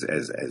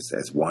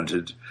as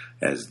wanted,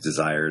 as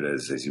desired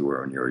as you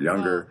were when you were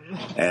younger.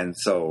 Oh. And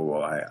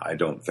so I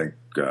don't think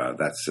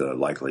that's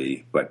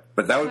likely. But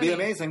that would be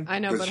amazing. I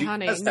know, but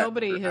honey,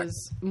 nobody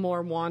is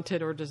more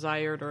wanted or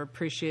desired or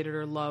appreciated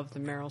or loved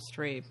than Meryl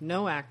Streep.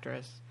 No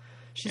actress.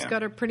 She's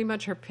got pretty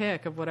much her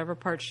pick of whatever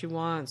part she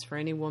wants for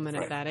any woman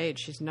at that age.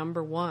 She's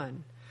number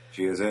one.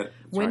 She is it.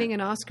 Winning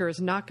an Oscar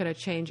is not going to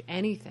change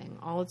anything.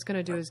 All it's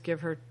going to do is give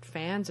her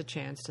fans a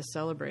chance to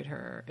celebrate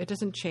her. It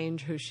doesn't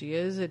change who she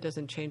is. It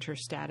doesn't change her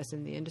status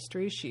in the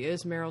industry. She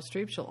is Meryl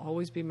Streep. She'll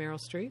always be Meryl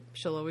Streep.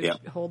 She'll always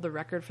hold the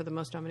record for the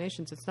most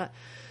nominations. It's not.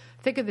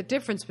 Think of the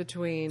difference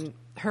between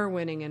her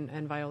winning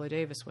and Viola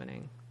Davis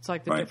winning. It's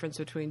like the difference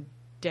between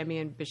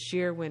Demian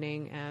Bashir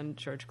winning and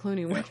George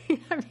Clooney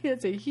winning. I mean,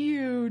 it's a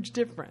huge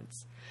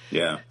difference.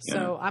 Yeah.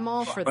 So I'm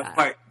all for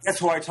that. That's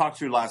who I talked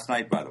to last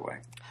night, by the way.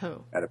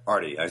 Who? At a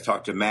party. I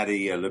talked to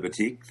Matty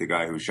Libatique, the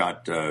guy who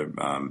shot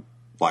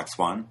Black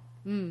Swan.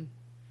 Mm.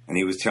 And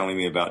he was telling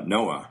me about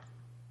Noah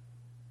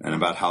and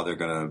about how they're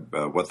going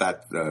to, what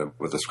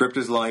the script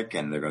is like,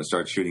 and they're going to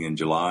start shooting in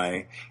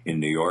July in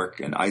New York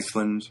and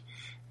Iceland.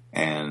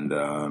 And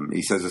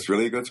he says it's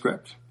really a good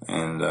script.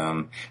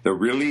 And they're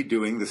really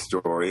doing the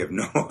story of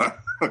Noah.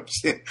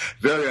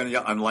 Very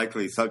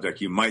unlikely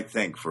subject, you might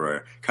think, for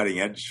a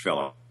cutting-edge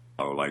fellow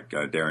like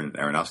Darren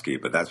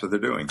Aronofsky, but that's what they're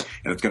doing.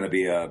 And it's going to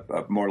be a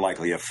more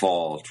likely a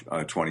fall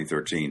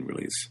 2013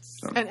 release.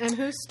 So. And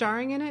who's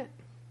starring in it?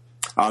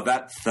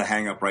 That's the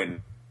hang-up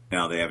right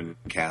now. They haven't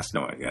cast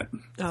Noah yet.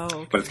 Oh.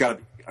 Okay. But it's got to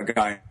be a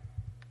guy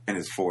in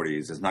his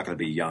 40s. It's not going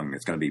to be young.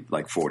 It's going to be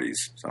like 40s.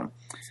 So.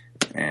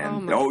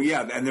 And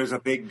and there's a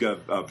big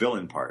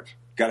villain part.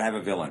 Got to have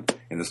a villain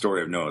in the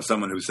story of Noah.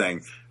 Someone who's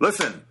saying,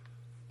 "Listen,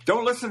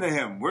 don't listen to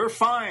him. We're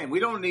fine. We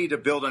don't need to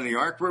build any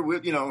ark.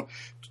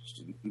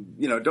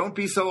 Don't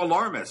be so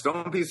alarmist.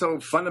 Don't be so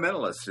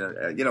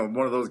fundamentalist.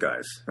 One of those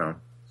guys."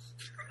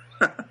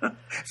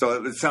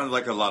 So it sounded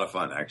like a lot of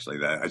fun,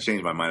 actually. I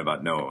changed my mind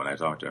about Noah when I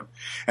talked to him.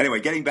 Anyway,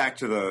 getting back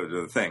to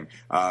the thing,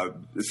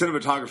 the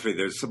cinematography.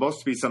 There's supposed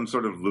to be some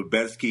sort of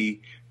Lubezki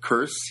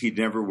curse. He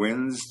never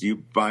wins. Do you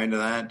buy into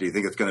that? Do you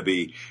think it's going to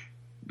be,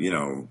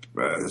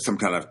 some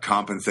kind of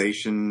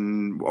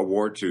compensation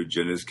award to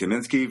Janusz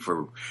Kaminski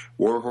for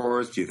War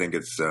Horse? Do you think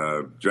it's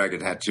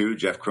Dragon Tattoo,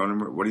 Jeff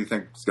Cronenberg? What do you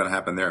think is going to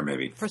happen there,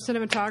 maybe? For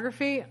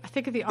cinematography, I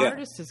think the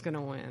artist is going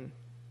to win.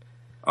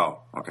 Oh,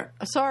 okay.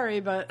 Sorry,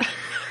 but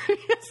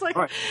it's like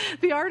right.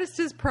 The artist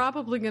is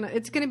probably going to...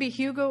 It's going to be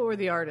Hugo or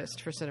the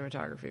artist for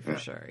cinematography, for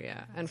sure,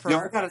 yeah. And for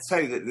I got to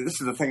say, that this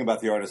is the thing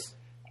about the artist.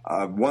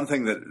 One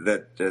thing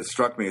that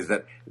struck me is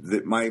that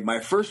my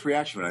first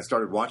reaction when I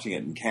started watching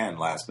it in Cannes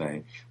last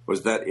May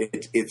was that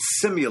it's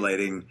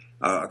simulating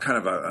kind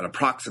of an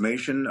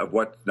approximation of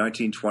what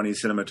 1920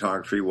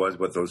 cinematography was,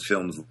 what those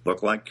films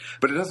look like,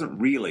 but it doesn't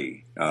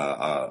really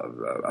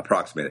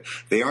approximate it.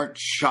 They aren't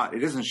shot.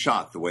 It isn't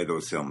shot the way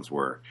those films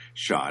were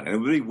shot, and it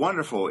would be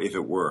wonderful if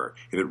it were.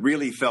 If it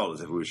really felt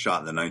as if it was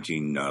shot in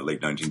the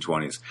late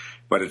 1920s,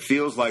 but it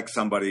feels like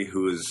somebody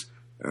who is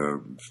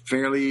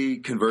fairly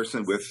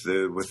conversant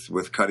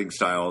with cutting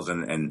styles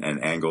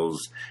and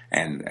angles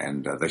and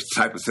the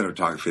type of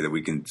cinematography that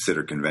we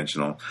consider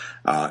conventional,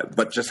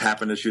 but just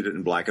happened to shoot it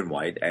in black and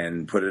white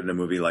and put it in a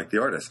movie like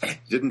The Artist. It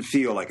didn't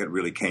feel like it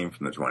really came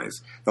from the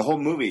 20s. The whole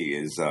movie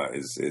is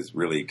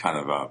really kind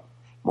of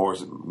more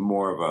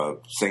of a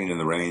Singing in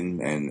the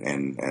Rain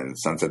and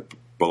Sunset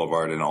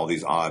Boulevard and all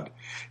these odd.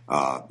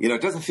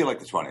 It doesn't feel like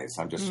the 20s.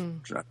 I'm just.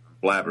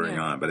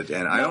 Blabbering on, but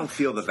I don't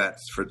feel that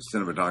for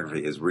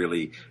cinematography is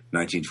really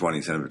 1920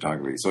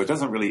 cinematography. So it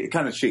doesn't really, it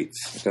kind of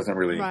cheats. It doesn't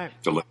really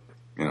deliver,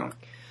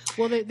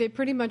 Well, they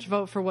pretty much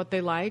vote for what they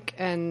like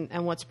and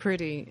what's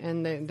pretty,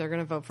 and they're going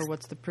to vote for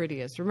what's the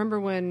prettiest. Remember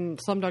when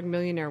Slumdog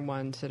Millionaire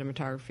won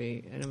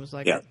cinematography, and it was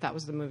like that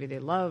was the movie they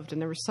loved, and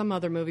there was some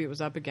other movie it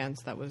was up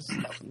against that was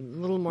a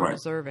little more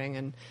deserving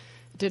and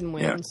didn't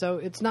win. Yeah. So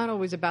it's not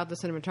always about the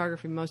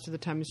cinematography. Most of the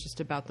time, it's just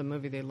about the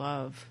movie they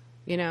love.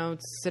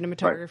 It's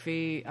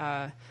cinematography,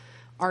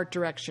 art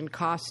direction,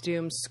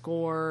 costume,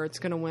 score. It's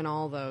going to win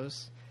all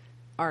those.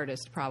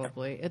 Artist,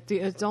 probably.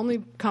 Its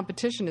only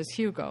competition is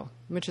Hugo,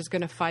 which is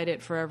going to fight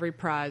it for every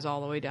prize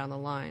all the way down the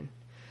line.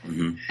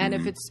 Mm-hmm. And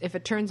if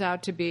it turns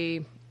out to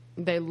be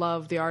they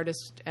love the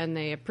artist and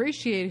they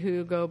appreciate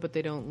Hugo, but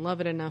they don't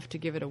love it enough to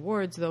give it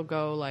awards, they'll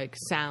go like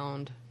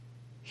sound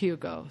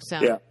Hugo,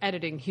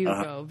 editing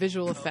Hugo,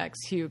 visual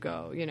effects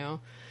Hugo.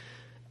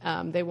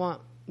 They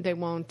won't.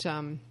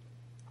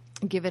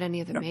 Give it any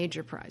of the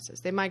major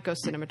prizes. They might go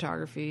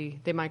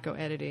cinematography, they might go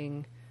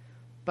editing,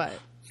 but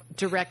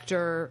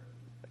director,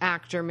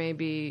 actor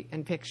maybe,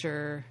 and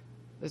picture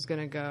is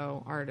going to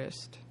go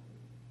artist.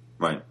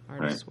 Right.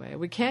 Artist way.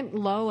 We can't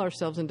lull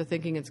ourselves into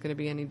thinking it's going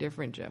to be any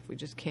different, Jeff. We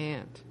just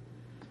can't.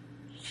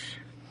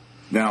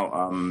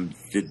 Now,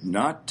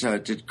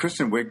 did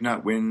Kristen Wiig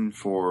not win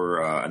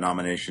for a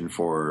nomination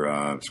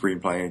for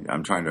screenplay?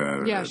 I'm trying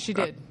to... Yeah, she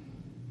did.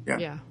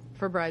 Yeah,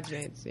 for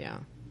Bridesmaids, yeah.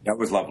 That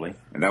was lovely,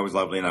 and I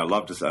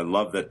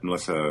love that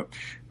Melissa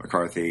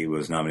McCarthy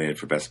was nominated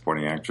for Best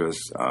Supporting Actress.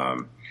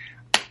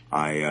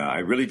 I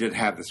really did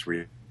have this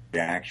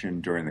reaction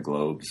during the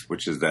Globes,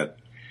 which is that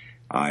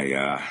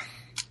I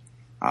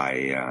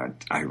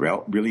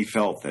really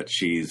felt that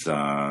she's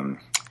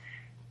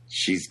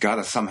got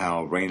to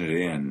somehow rein it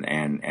in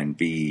and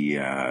be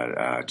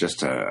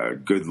just a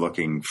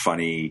good-looking,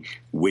 funny,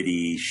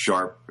 witty,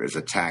 sharp as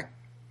a tack.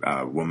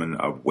 Woman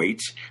of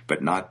weight,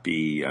 but not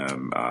be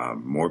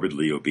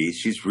morbidly obese.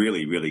 She's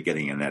really, really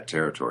getting in that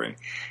territory.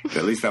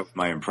 At least that was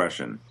my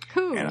impression.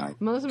 Who?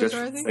 Melissa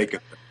McCarthy?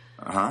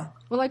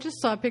 Well, I just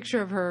saw a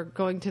picture of her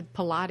going to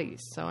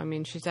Pilates, so I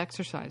mean, she's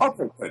exercising.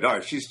 Okay, good. All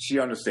right, she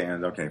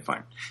understands. Okay,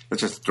 fine.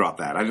 Let's just drop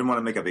that. I didn't want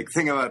to make a big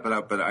thing of it,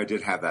 but I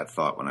did have that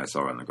thought when I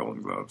saw her on the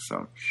Golden Globes.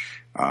 So,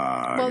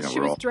 she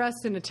was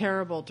dressed in a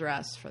terrible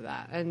dress for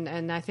that,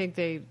 and I think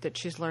that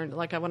she's learned.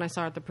 Like when I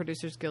saw her at the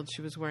Producers Guild,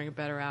 she was wearing a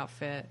better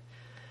outfit.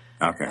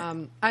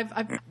 Okay.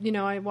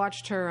 I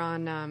watched her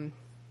on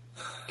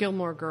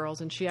Gilmore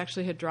Girls, and she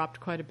actually had dropped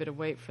quite a bit of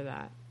weight for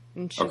that.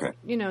 And she,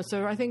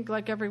 so I think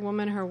like every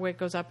woman, her weight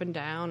goes up and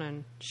down,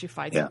 and she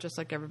fights it just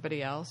like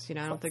everybody else. I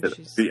don't think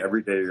she's the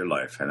every day of your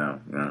life. I know.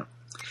 Yeah.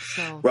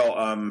 So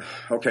Well,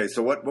 okay.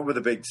 So what were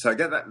the big? So I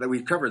get that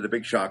we've covered the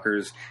big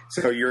shockers.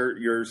 So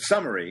your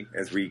summary,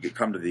 as we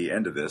come to the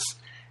end of this,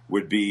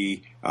 would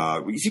be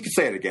you could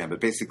say it again, but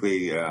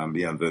basically,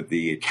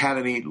 the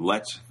Academy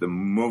let the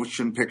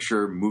motion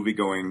picture movie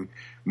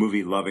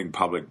loving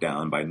public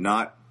down by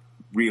not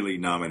really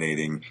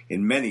nominating,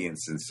 in many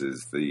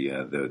instances,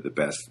 the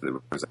best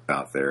that was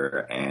out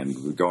there, and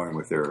we're going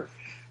with their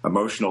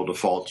emotional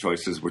default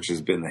choices, which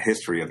has been the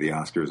history of the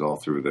Oscars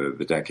all through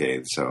the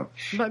decades. So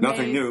But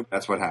nothing new.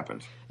 That's what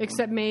happened.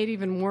 except made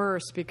even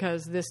worse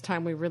because this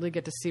time we really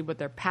get to see what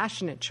their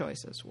passionate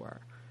choices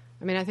were.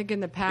 I mean, I think in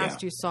the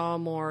past Yeah. you saw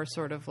more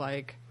sort of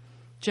like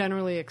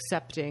generally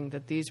accepting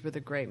that these were the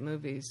great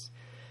movies.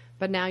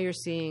 But now you're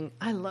seeing,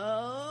 I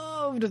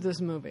loved this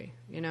movie,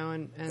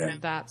 and Yeah.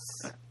 that's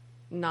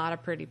not a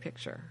pretty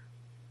picture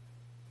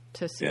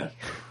to see. Yeah.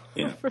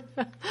 Yeah.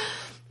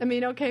 I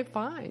mean, okay,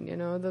 fine.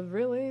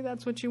 Really,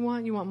 that's what you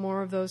want. You want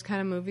more of those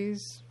kind of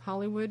movies,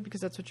 Hollywood,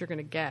 because that's what you're going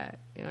to get.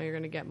 You're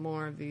going to get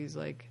more of these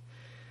like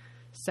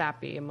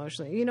sappy,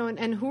 emotionally.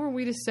 And who are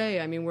we to say?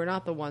 I mean, we're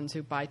not the ones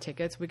who buy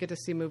tickets. We get to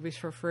see movies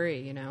for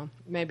free.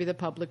 Maybe the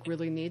public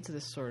really needs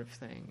this sort of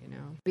thing.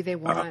 Maybe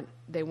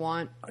they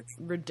want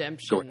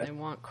redemption. They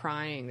want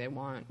crying. They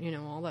want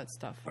all that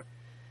stuff.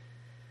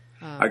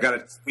 I got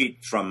a tweet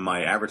from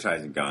my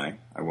advertising guy.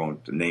 I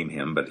won't name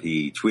him, but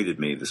he tweeted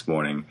me this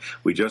morning.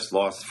 We just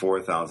lost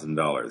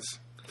 $4,000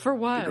 For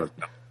what?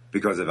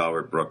 because of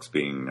Albert Brooks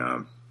being.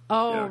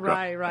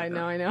 Right.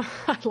 No, I know.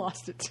 I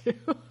lost it too.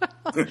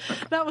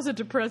 That was a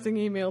depressing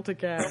email to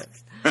get.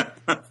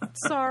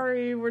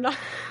 Sorry, we're not.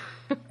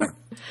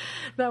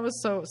 That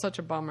was such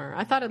a bummer.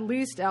 I thought at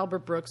least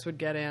Albert Brooks would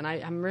get in.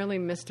 I'm really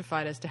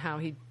mystified as to how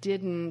he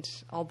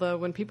didn't. Although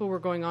when people were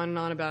going on and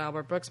on about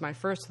Albert Brooks, my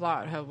first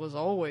thought was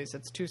always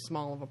it's too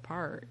small of a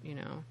part.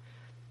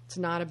 It's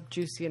not a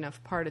juicy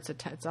enough part.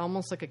 It's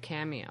almost like a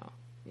cameo.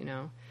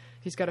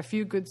 He's got a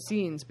few good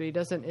scenes, but he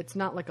doesn't. It's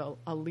not like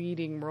a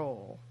leading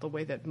role the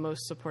way that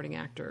most supporting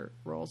actor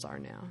roles are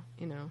now.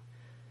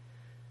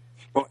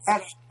 Well,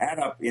 add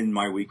up in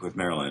My Week with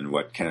Marilyn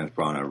what Kenneth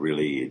Branagh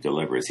really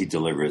delivers. He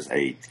delivers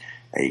a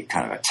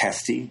kind of a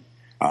testy,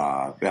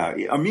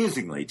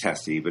 amusingly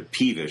testy, but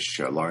peevish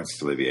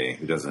Laurence Olivier,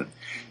 who doesn't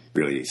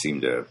really seem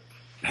to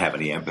have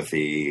any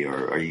empathy,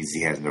 or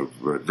he has very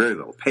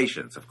little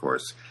patience, of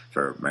course,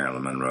 for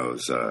Marilyn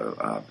Monroe's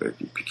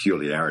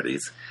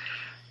peculiarities.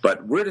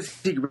 But where does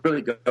he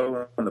really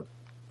go on the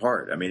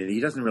part? I mean, he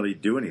doesn't really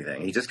do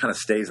anything. He just kind of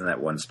stays in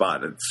that one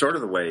spot. It's sort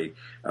of the way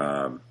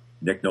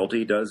Nick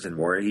Nolte does in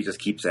Warrior. He just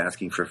keeps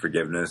asking for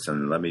forgiveness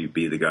and let me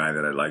be the guy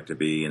that I'd like to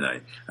be, and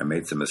I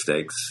made some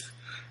mistakes.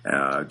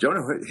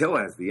 Jonah Hill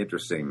has the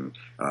interesting,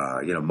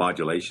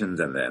 modulations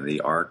and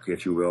the arc,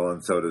 if you will,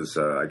 and so does,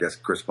 I guess,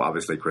 Chris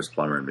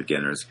Plummer in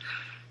Beginners.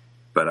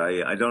 But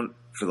I don't,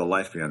 for the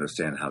life of me,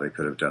 understand how they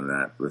could have done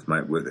that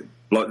with it.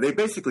 They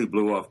basically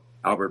blew off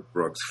Albert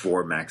Brooks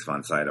for Max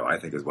von Sydow, I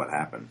think, is what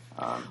happened.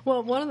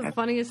 Well, one of the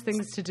funniest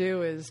things to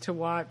do is to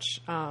watch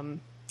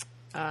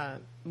My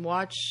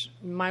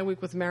Week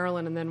with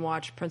Marilyn and then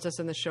watch Princess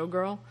and the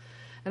Showgirl.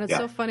 And it's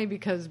so funny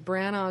because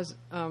Branagh's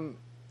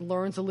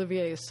Laurence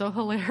Olivier is so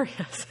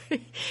hilarious.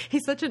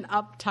 He's such an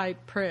uptight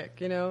prick,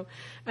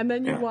 And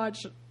then you watch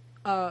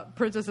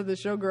Princess and the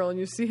Showgirl and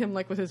you see him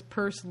like with his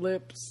pursed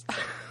lips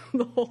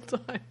the whole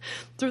time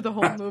through the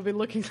whole movie,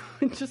 looking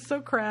just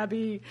so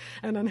crabby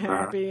and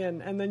unhappy.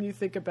 And then you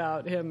think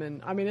about him,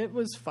 and I mean, it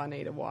was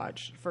funny to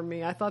watch for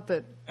me. I thought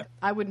that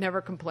I would never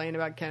complain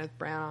about Kenneth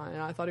Branagh,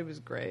 and I thought he was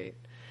great.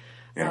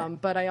 Yeah.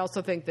 But I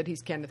also think that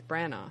he's Kenneth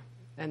Branagh,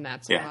 and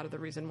that's a lot of the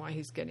reason why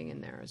he's getting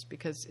in there is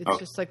because it's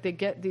just like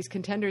these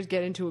contenders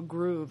get into a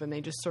groove and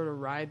they just sort of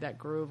ride that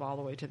groove all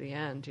the way to the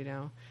end,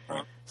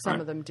 Some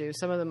of them do.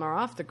 Some of them are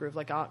off the groove.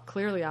 Like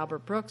clearly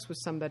Albert Brooks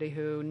was somebody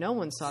who no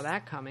one saw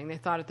that coming. They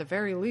thought at the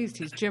very least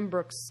he's Jim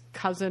Brooks'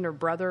 cousin or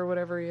brother or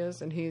whatever he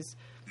is, and he's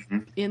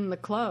in the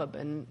club.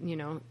 And,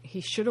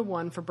 he should have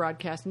won for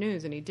broadcast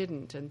news and he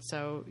didn't. And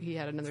so he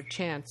had another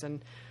chance.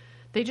 And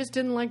they just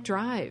didn't like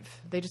Drive.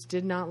 They just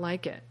did not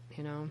like it,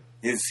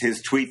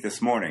 His tweet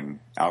this morning,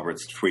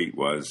 Albert's tweet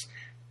was,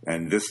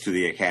 and this to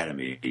the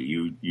Academy,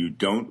 you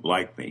don't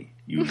like me.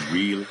 You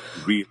really,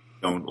 really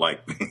don't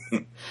like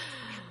me.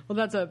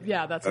 Well, that's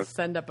a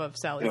send up of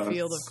Sally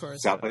Field, of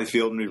course. Sally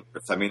Field.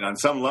 I mean, on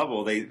some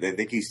level, they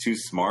think he's too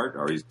smart,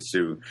 or he's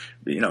too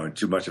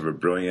much of a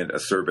brilliant,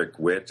 acerbic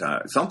wit.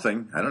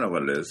 Something, I don't know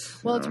what it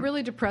is. Well, it's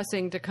really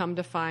depressing to come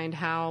to find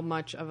how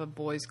much of a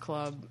boys'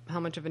 club,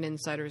 how much of an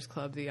insiders'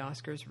 club the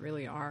Oscars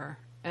really are.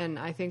 And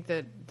I think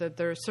that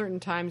there are certain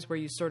times where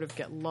you sort of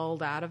get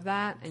lulled out of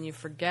that, and you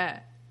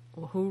forget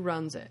who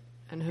runs it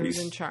and who's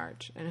in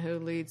charge and who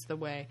leads the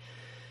way.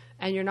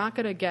 And you're not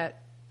going to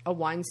get a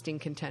Weinstein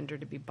contender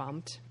to be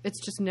bumped. It's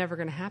just never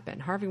going to happen.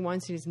 Harvey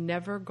Weinstein is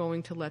never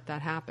going to let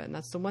that happen.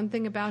 That's the one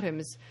thing about him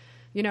is,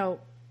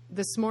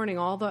 this morning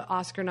all the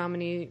Oscar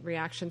nominee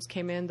reactions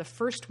came in. The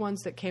first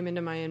ones that came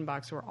into my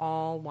inbox were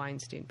all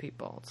Weinstein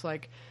people. It's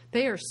like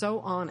they are so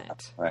on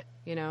it. Right.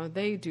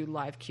 They do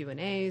live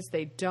Q&As.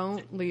 They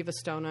don't leave a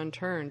stone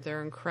unturned.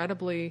 They're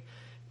incredibly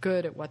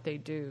good at what they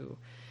do.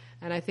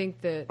 And I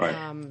think that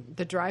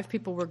the Drive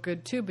people were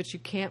good too, but you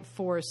can't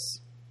force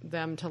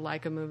them to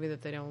like a movie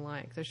that they don't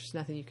like. There's just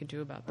nothing you can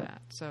do about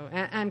that. So,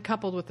 and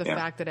coupled with the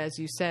fact that, as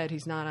you said,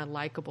 he's not a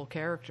likable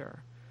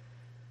character.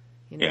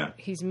 You know,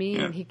 he's mean.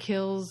 Yeah. He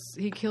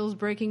kills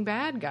Breaking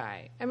Bad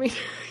guy. I mean,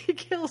 he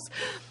kills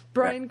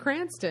Bryan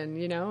Cranston,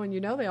 you know, and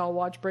they all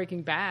watch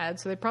Breaking Bad,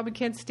 so they probably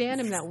can't stand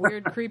him that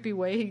weird, creepy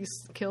way he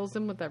kills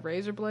them with that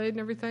razor blade and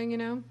everything, you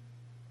know?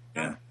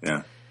 Yeah,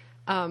 yeah.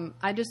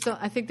 I just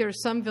don't. I think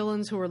there's some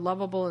villains who are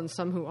lovable and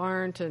some who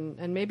aren't,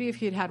 and maybe if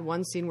he'd had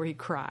one scene where he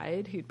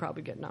cried, he'd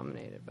probably get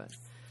nominated. But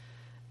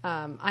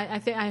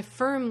I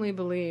firmly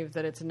believe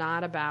that it's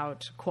not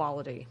about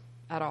quality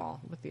at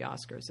all with the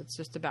Oscars. It's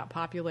just about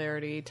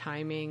popularity,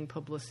 timing,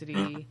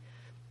 publicity,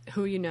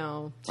 who you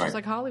know. It's just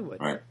like Hollywood.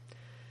 Right.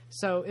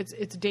 So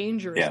it's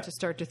dangerous to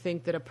start to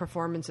think that a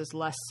performance is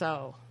less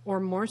so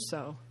or more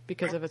so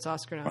because of its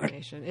Oscar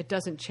nomination. It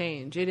doesn't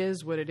change. It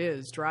is what it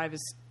is. Drive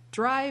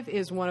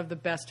is one of the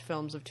best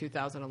films of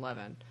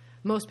 2011.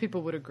 Most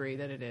people would agree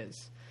that it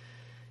is.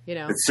 You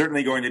know, it's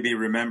certainly going to be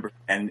remembered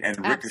and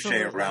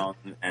ricochet Absolutely. around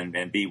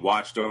and be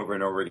watched over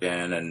and over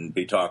again and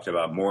be talked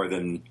about more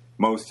than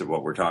most of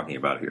what we're talking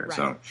about here. Right.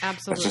 So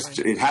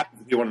Absolutely. it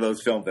happens to be one of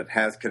those films that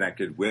has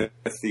connected with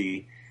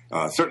the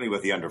certainly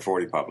with the under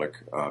 40 public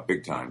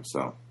big time.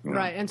 So you know.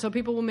 Right, and so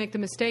people will make the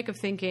mistake of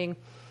thinking,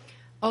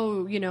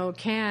 oh, you know,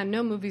 Cannes,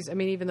 no movies. I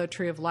mean, even though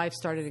Tree of Life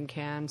started in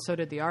Cannes, so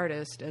did The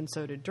Artist, and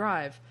so did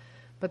Drive.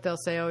 But they'll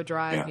say, oh,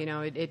 Drive, you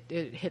know, it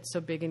hit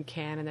so big in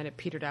Cannes and then it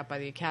petered out by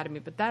the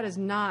Academy. But that is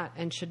not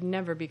and should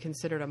never be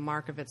considered a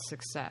mark of its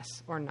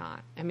success or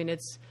not. I mean, it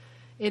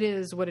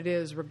is what it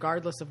is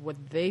regardless of what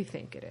they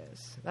think it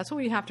is. That's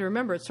what you have to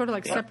remember. It's sort of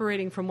like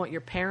separating from what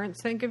your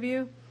parents think of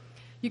you.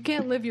 You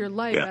can't live your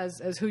life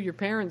as who your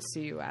parents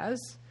see you as.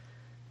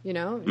 You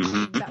know,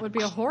 that would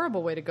be a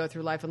horrible way to go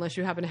through life unless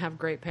you happen to have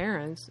great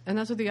parents. And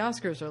that's what the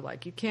Oscars are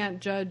like. You can't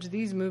judge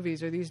these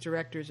movies or these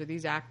directors or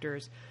these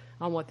actors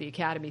on what the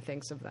Academy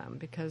thinks of them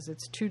because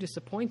it's too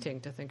disappointing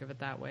to think of it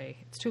that way.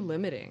 It's too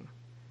limiting.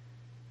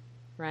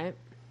 Right?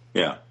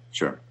 Yeah,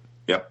 sure.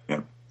 Yep.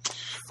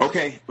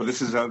 Okay, well,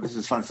 this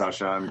is fun,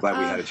 Sasha. I'm glad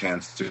we had a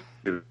chance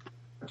to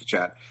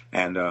chat,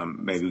 and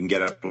maybe we can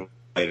get up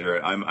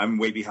later. I'm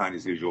way behind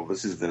as usual.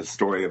 This is the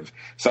story of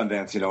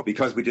Sundance. You know,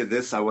 because we did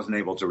this, I wasn't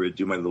able to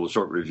do my little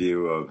short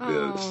review of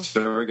the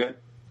Surrogate,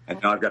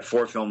 and now I've got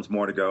 4 films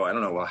more to go. I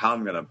don't know how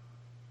I'm going to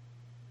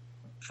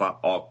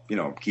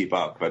keep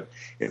up, but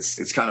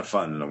it's kind of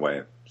fun in a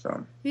way.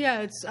 So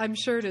yeah, I'm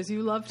sure it is.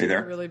 You love to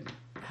really.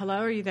 Hello,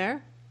 are you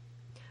there?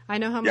 I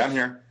know how much. Yeah, I'm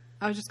here.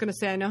 I was just going to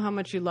say, I know how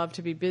much you love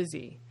to be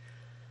busy.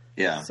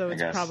 Yeah, so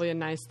it's I guess. probably a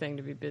nice thing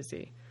to be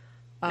busy.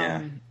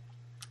 Yeah.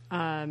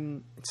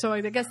 So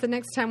I guess the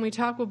next time we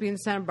talk, we'll be in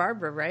Santa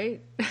Barbara,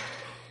 right?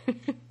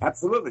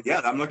 Absolutely.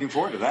 Yeah, I'm looking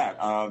forward to that.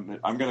 I'm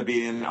going to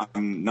be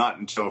I'm not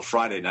until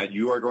Friday night.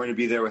 You are going to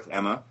be there with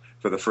Emma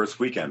for the first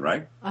weekend,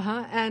 right?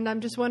 And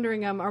I'm just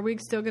wondering, are we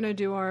still going to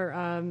do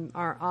our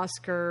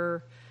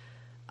Oscar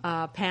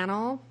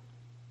panel?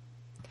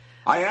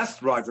 I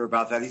asked Roger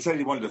about that. He said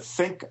he wanted to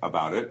think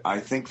about it. I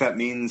think that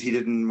means he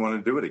didn't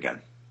want to do it again.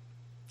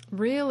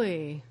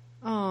 Really?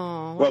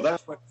 Oh. Well,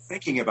 that's what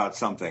thinking about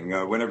something.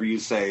 Whenever you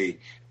say,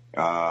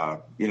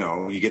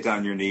 you get down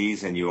on your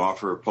knees and you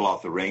pull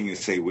off the ring, you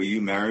say, "Will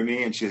you marry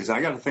me?" And she says,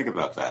 "I got to think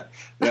about that."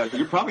 Now,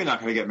 you're probably not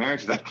going to get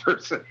married to that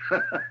person.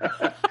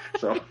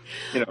 So,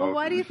 Well,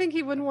 why do you think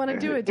he wouldn't want to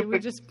do it? Did we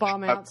just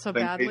bomb out so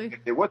badly?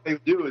 What they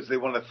do is they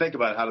want to think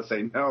about how to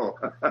say no.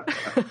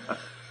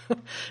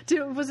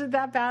 Was it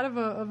that bad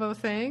of a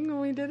thing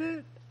when we did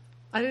it?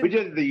 We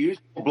did the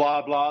usual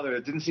blah blah. There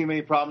didn't seem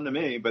any problem to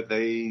me, but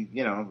they,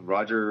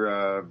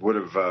 Roger would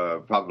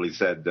have probably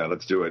said,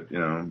 "Let's do it,"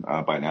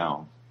 by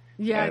now.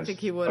 Yeah, I think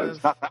he would have.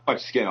 It's not that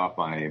much skin off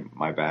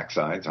my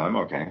backside, so I'm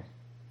okay.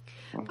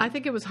 I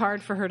think it was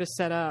hard for her to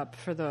set up,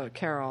 for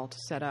Carol to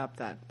set up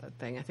that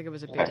thing. I think it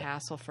was a big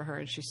hassle for her,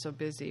 and she's so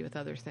busy with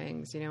other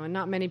things, and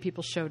not many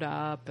people showed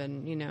up,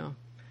 and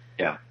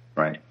Yeah,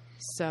 right.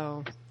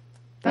 So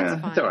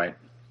that's fine. It's all right.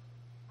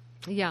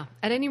 Yeah.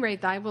 At any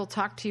rate, I will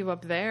talk to you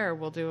up there.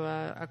 We'll do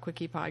a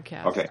quickie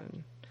podcast. Okay.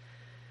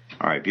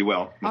 All right. Be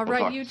well. All We'll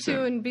right. You too,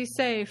 soon. and be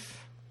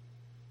safe.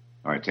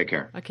 All right. Take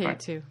care. Okay. Bye. You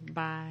too.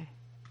 Bye.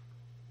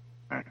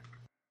 All right.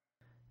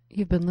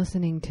 You've been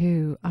listening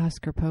to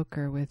Oscar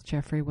Poker with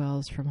Jeffrey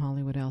Wells from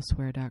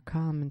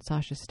HollywoodElsewhere.com and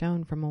Sasha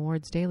Stone from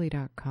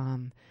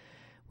AwardsDaily.com.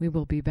 We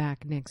will be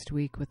back next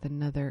week with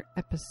another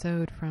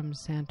episode from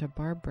Santa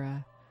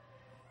Barbara.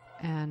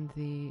 And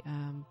the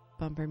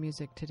bumper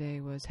music today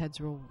was Heads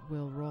Will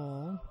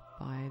Roll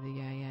by the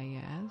Yeah Yeah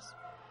Yeahs.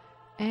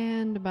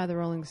 And by the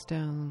Rolling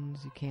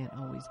Stones, You Can't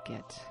Always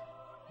Get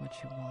What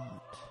You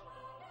Want.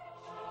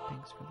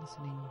 Thanks for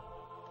listening.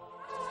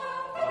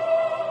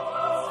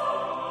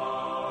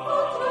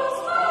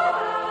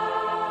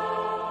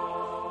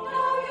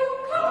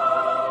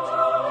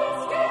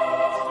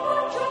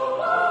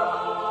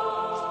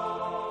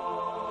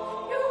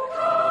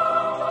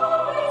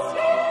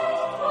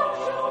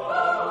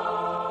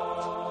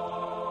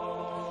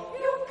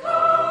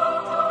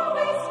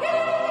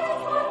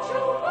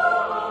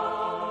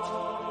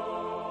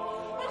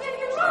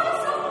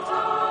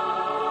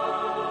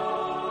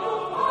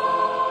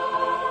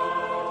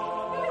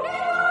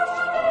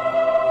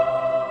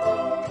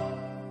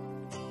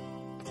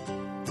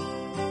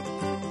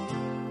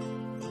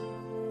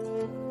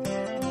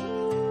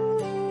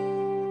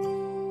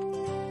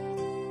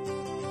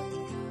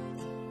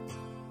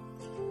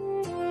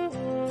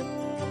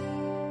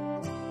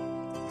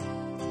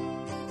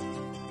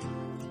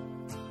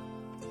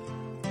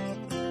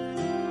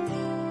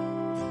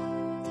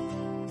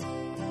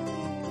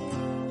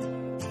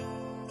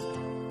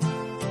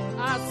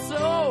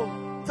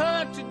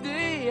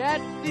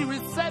 at the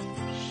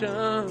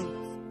reception,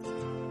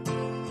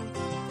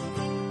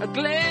 a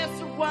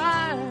glass of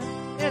wine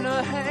in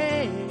her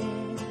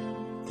hand.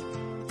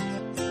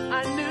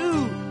 I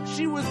knew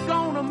she was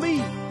gonna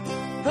meet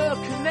her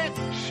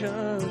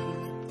connection.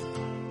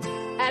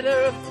 At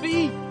her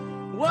feet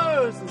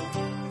was a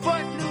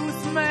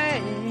footloose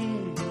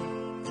man.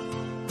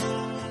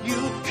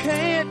 You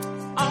can't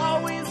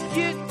always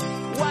get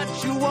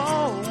what you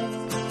want.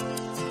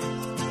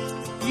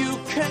 You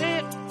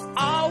can't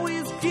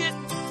always get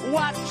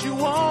what you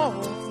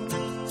want.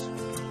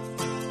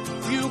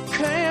 You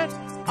can't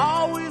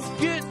always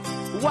get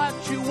what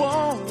you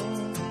want.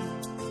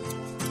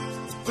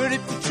 But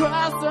if you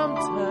try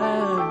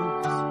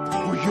sometimes,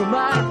 well, you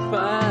might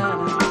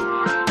find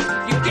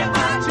you get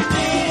what you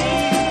need.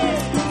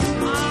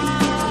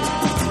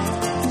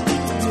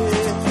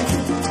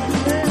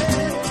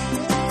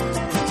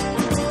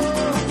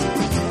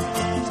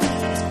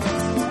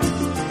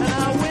 And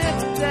I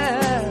went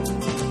down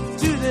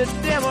to the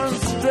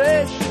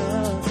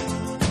demonstration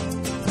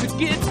to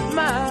get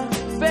my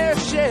fair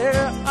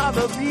share of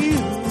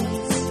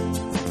abuse,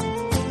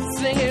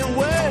 singing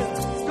words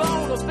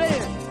gonna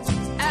vent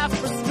our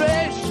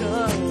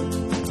frustration.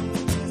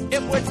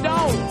 If we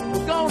don't,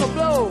 we're gonna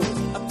blow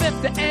a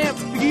 50 amp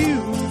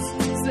fuse.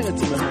 Sing it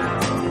to me.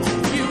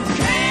 You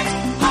can't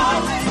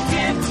always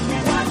get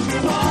what you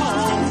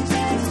want.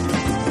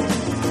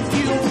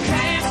 You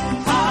can't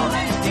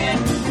always get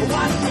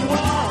what you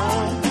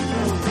want.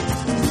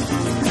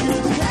 You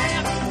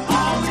can't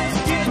always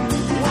get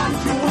what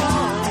you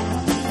want.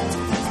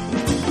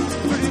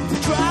 But if you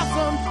try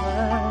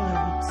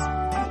sometimes,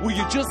 well,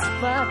 you just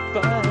might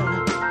find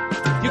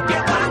you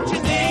get what you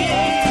need.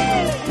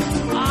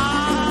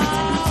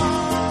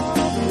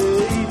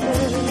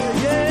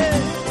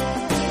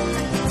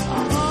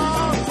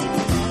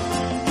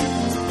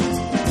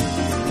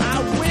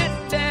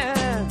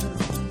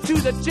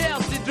 The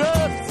Chelsea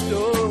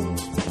drugstore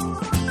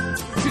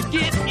to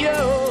get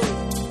your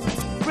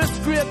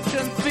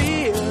prescription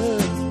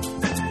filled.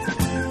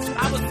 I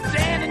was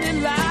standing in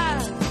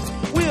line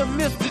with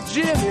Mr.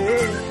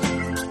 Jimmy.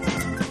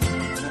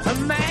 A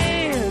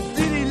man,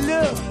 did he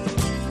look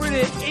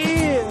pretty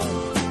ill?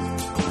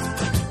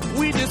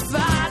 We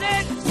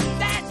decided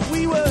that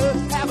we would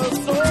have a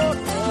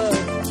soda.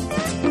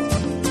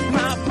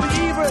 My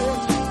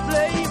favorite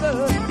flavor,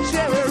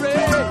 cherry red.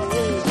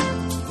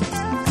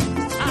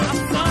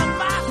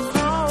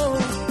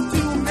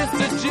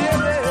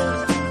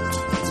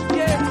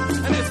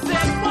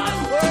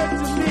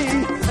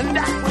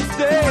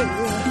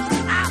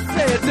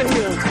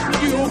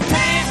 You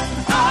can't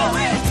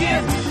always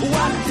get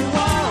what you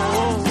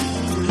want.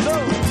 No,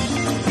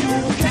 you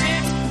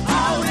can't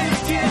always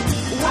get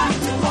what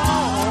you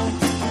want.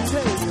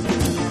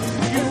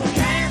 You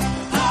can't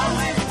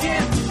always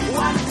get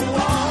what you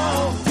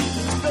want.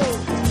 No,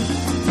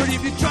 but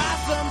if you try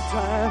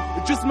sometime,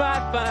 you just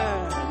might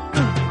find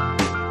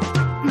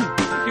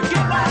you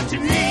get what you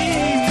need.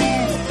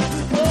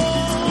 Oh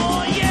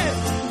yeah.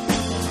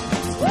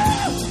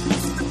 Woo!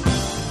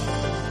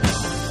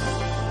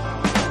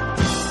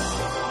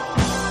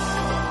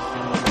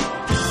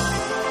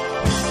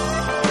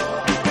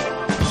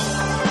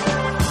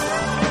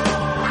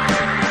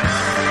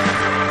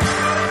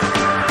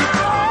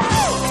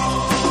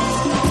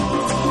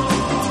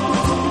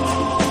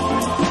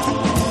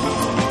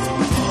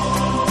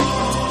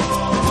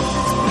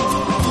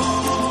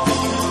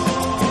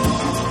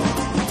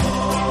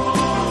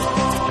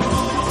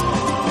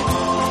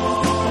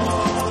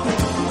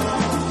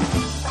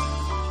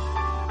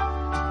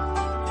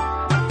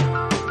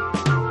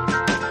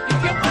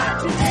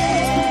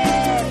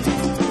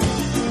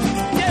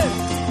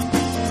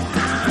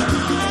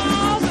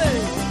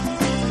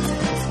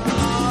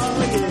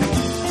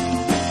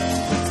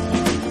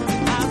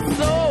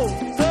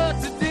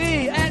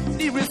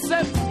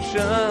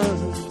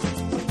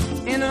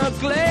 In her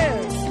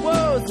glass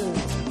was a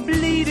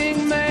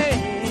bleeding man.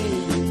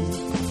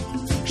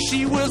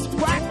 She was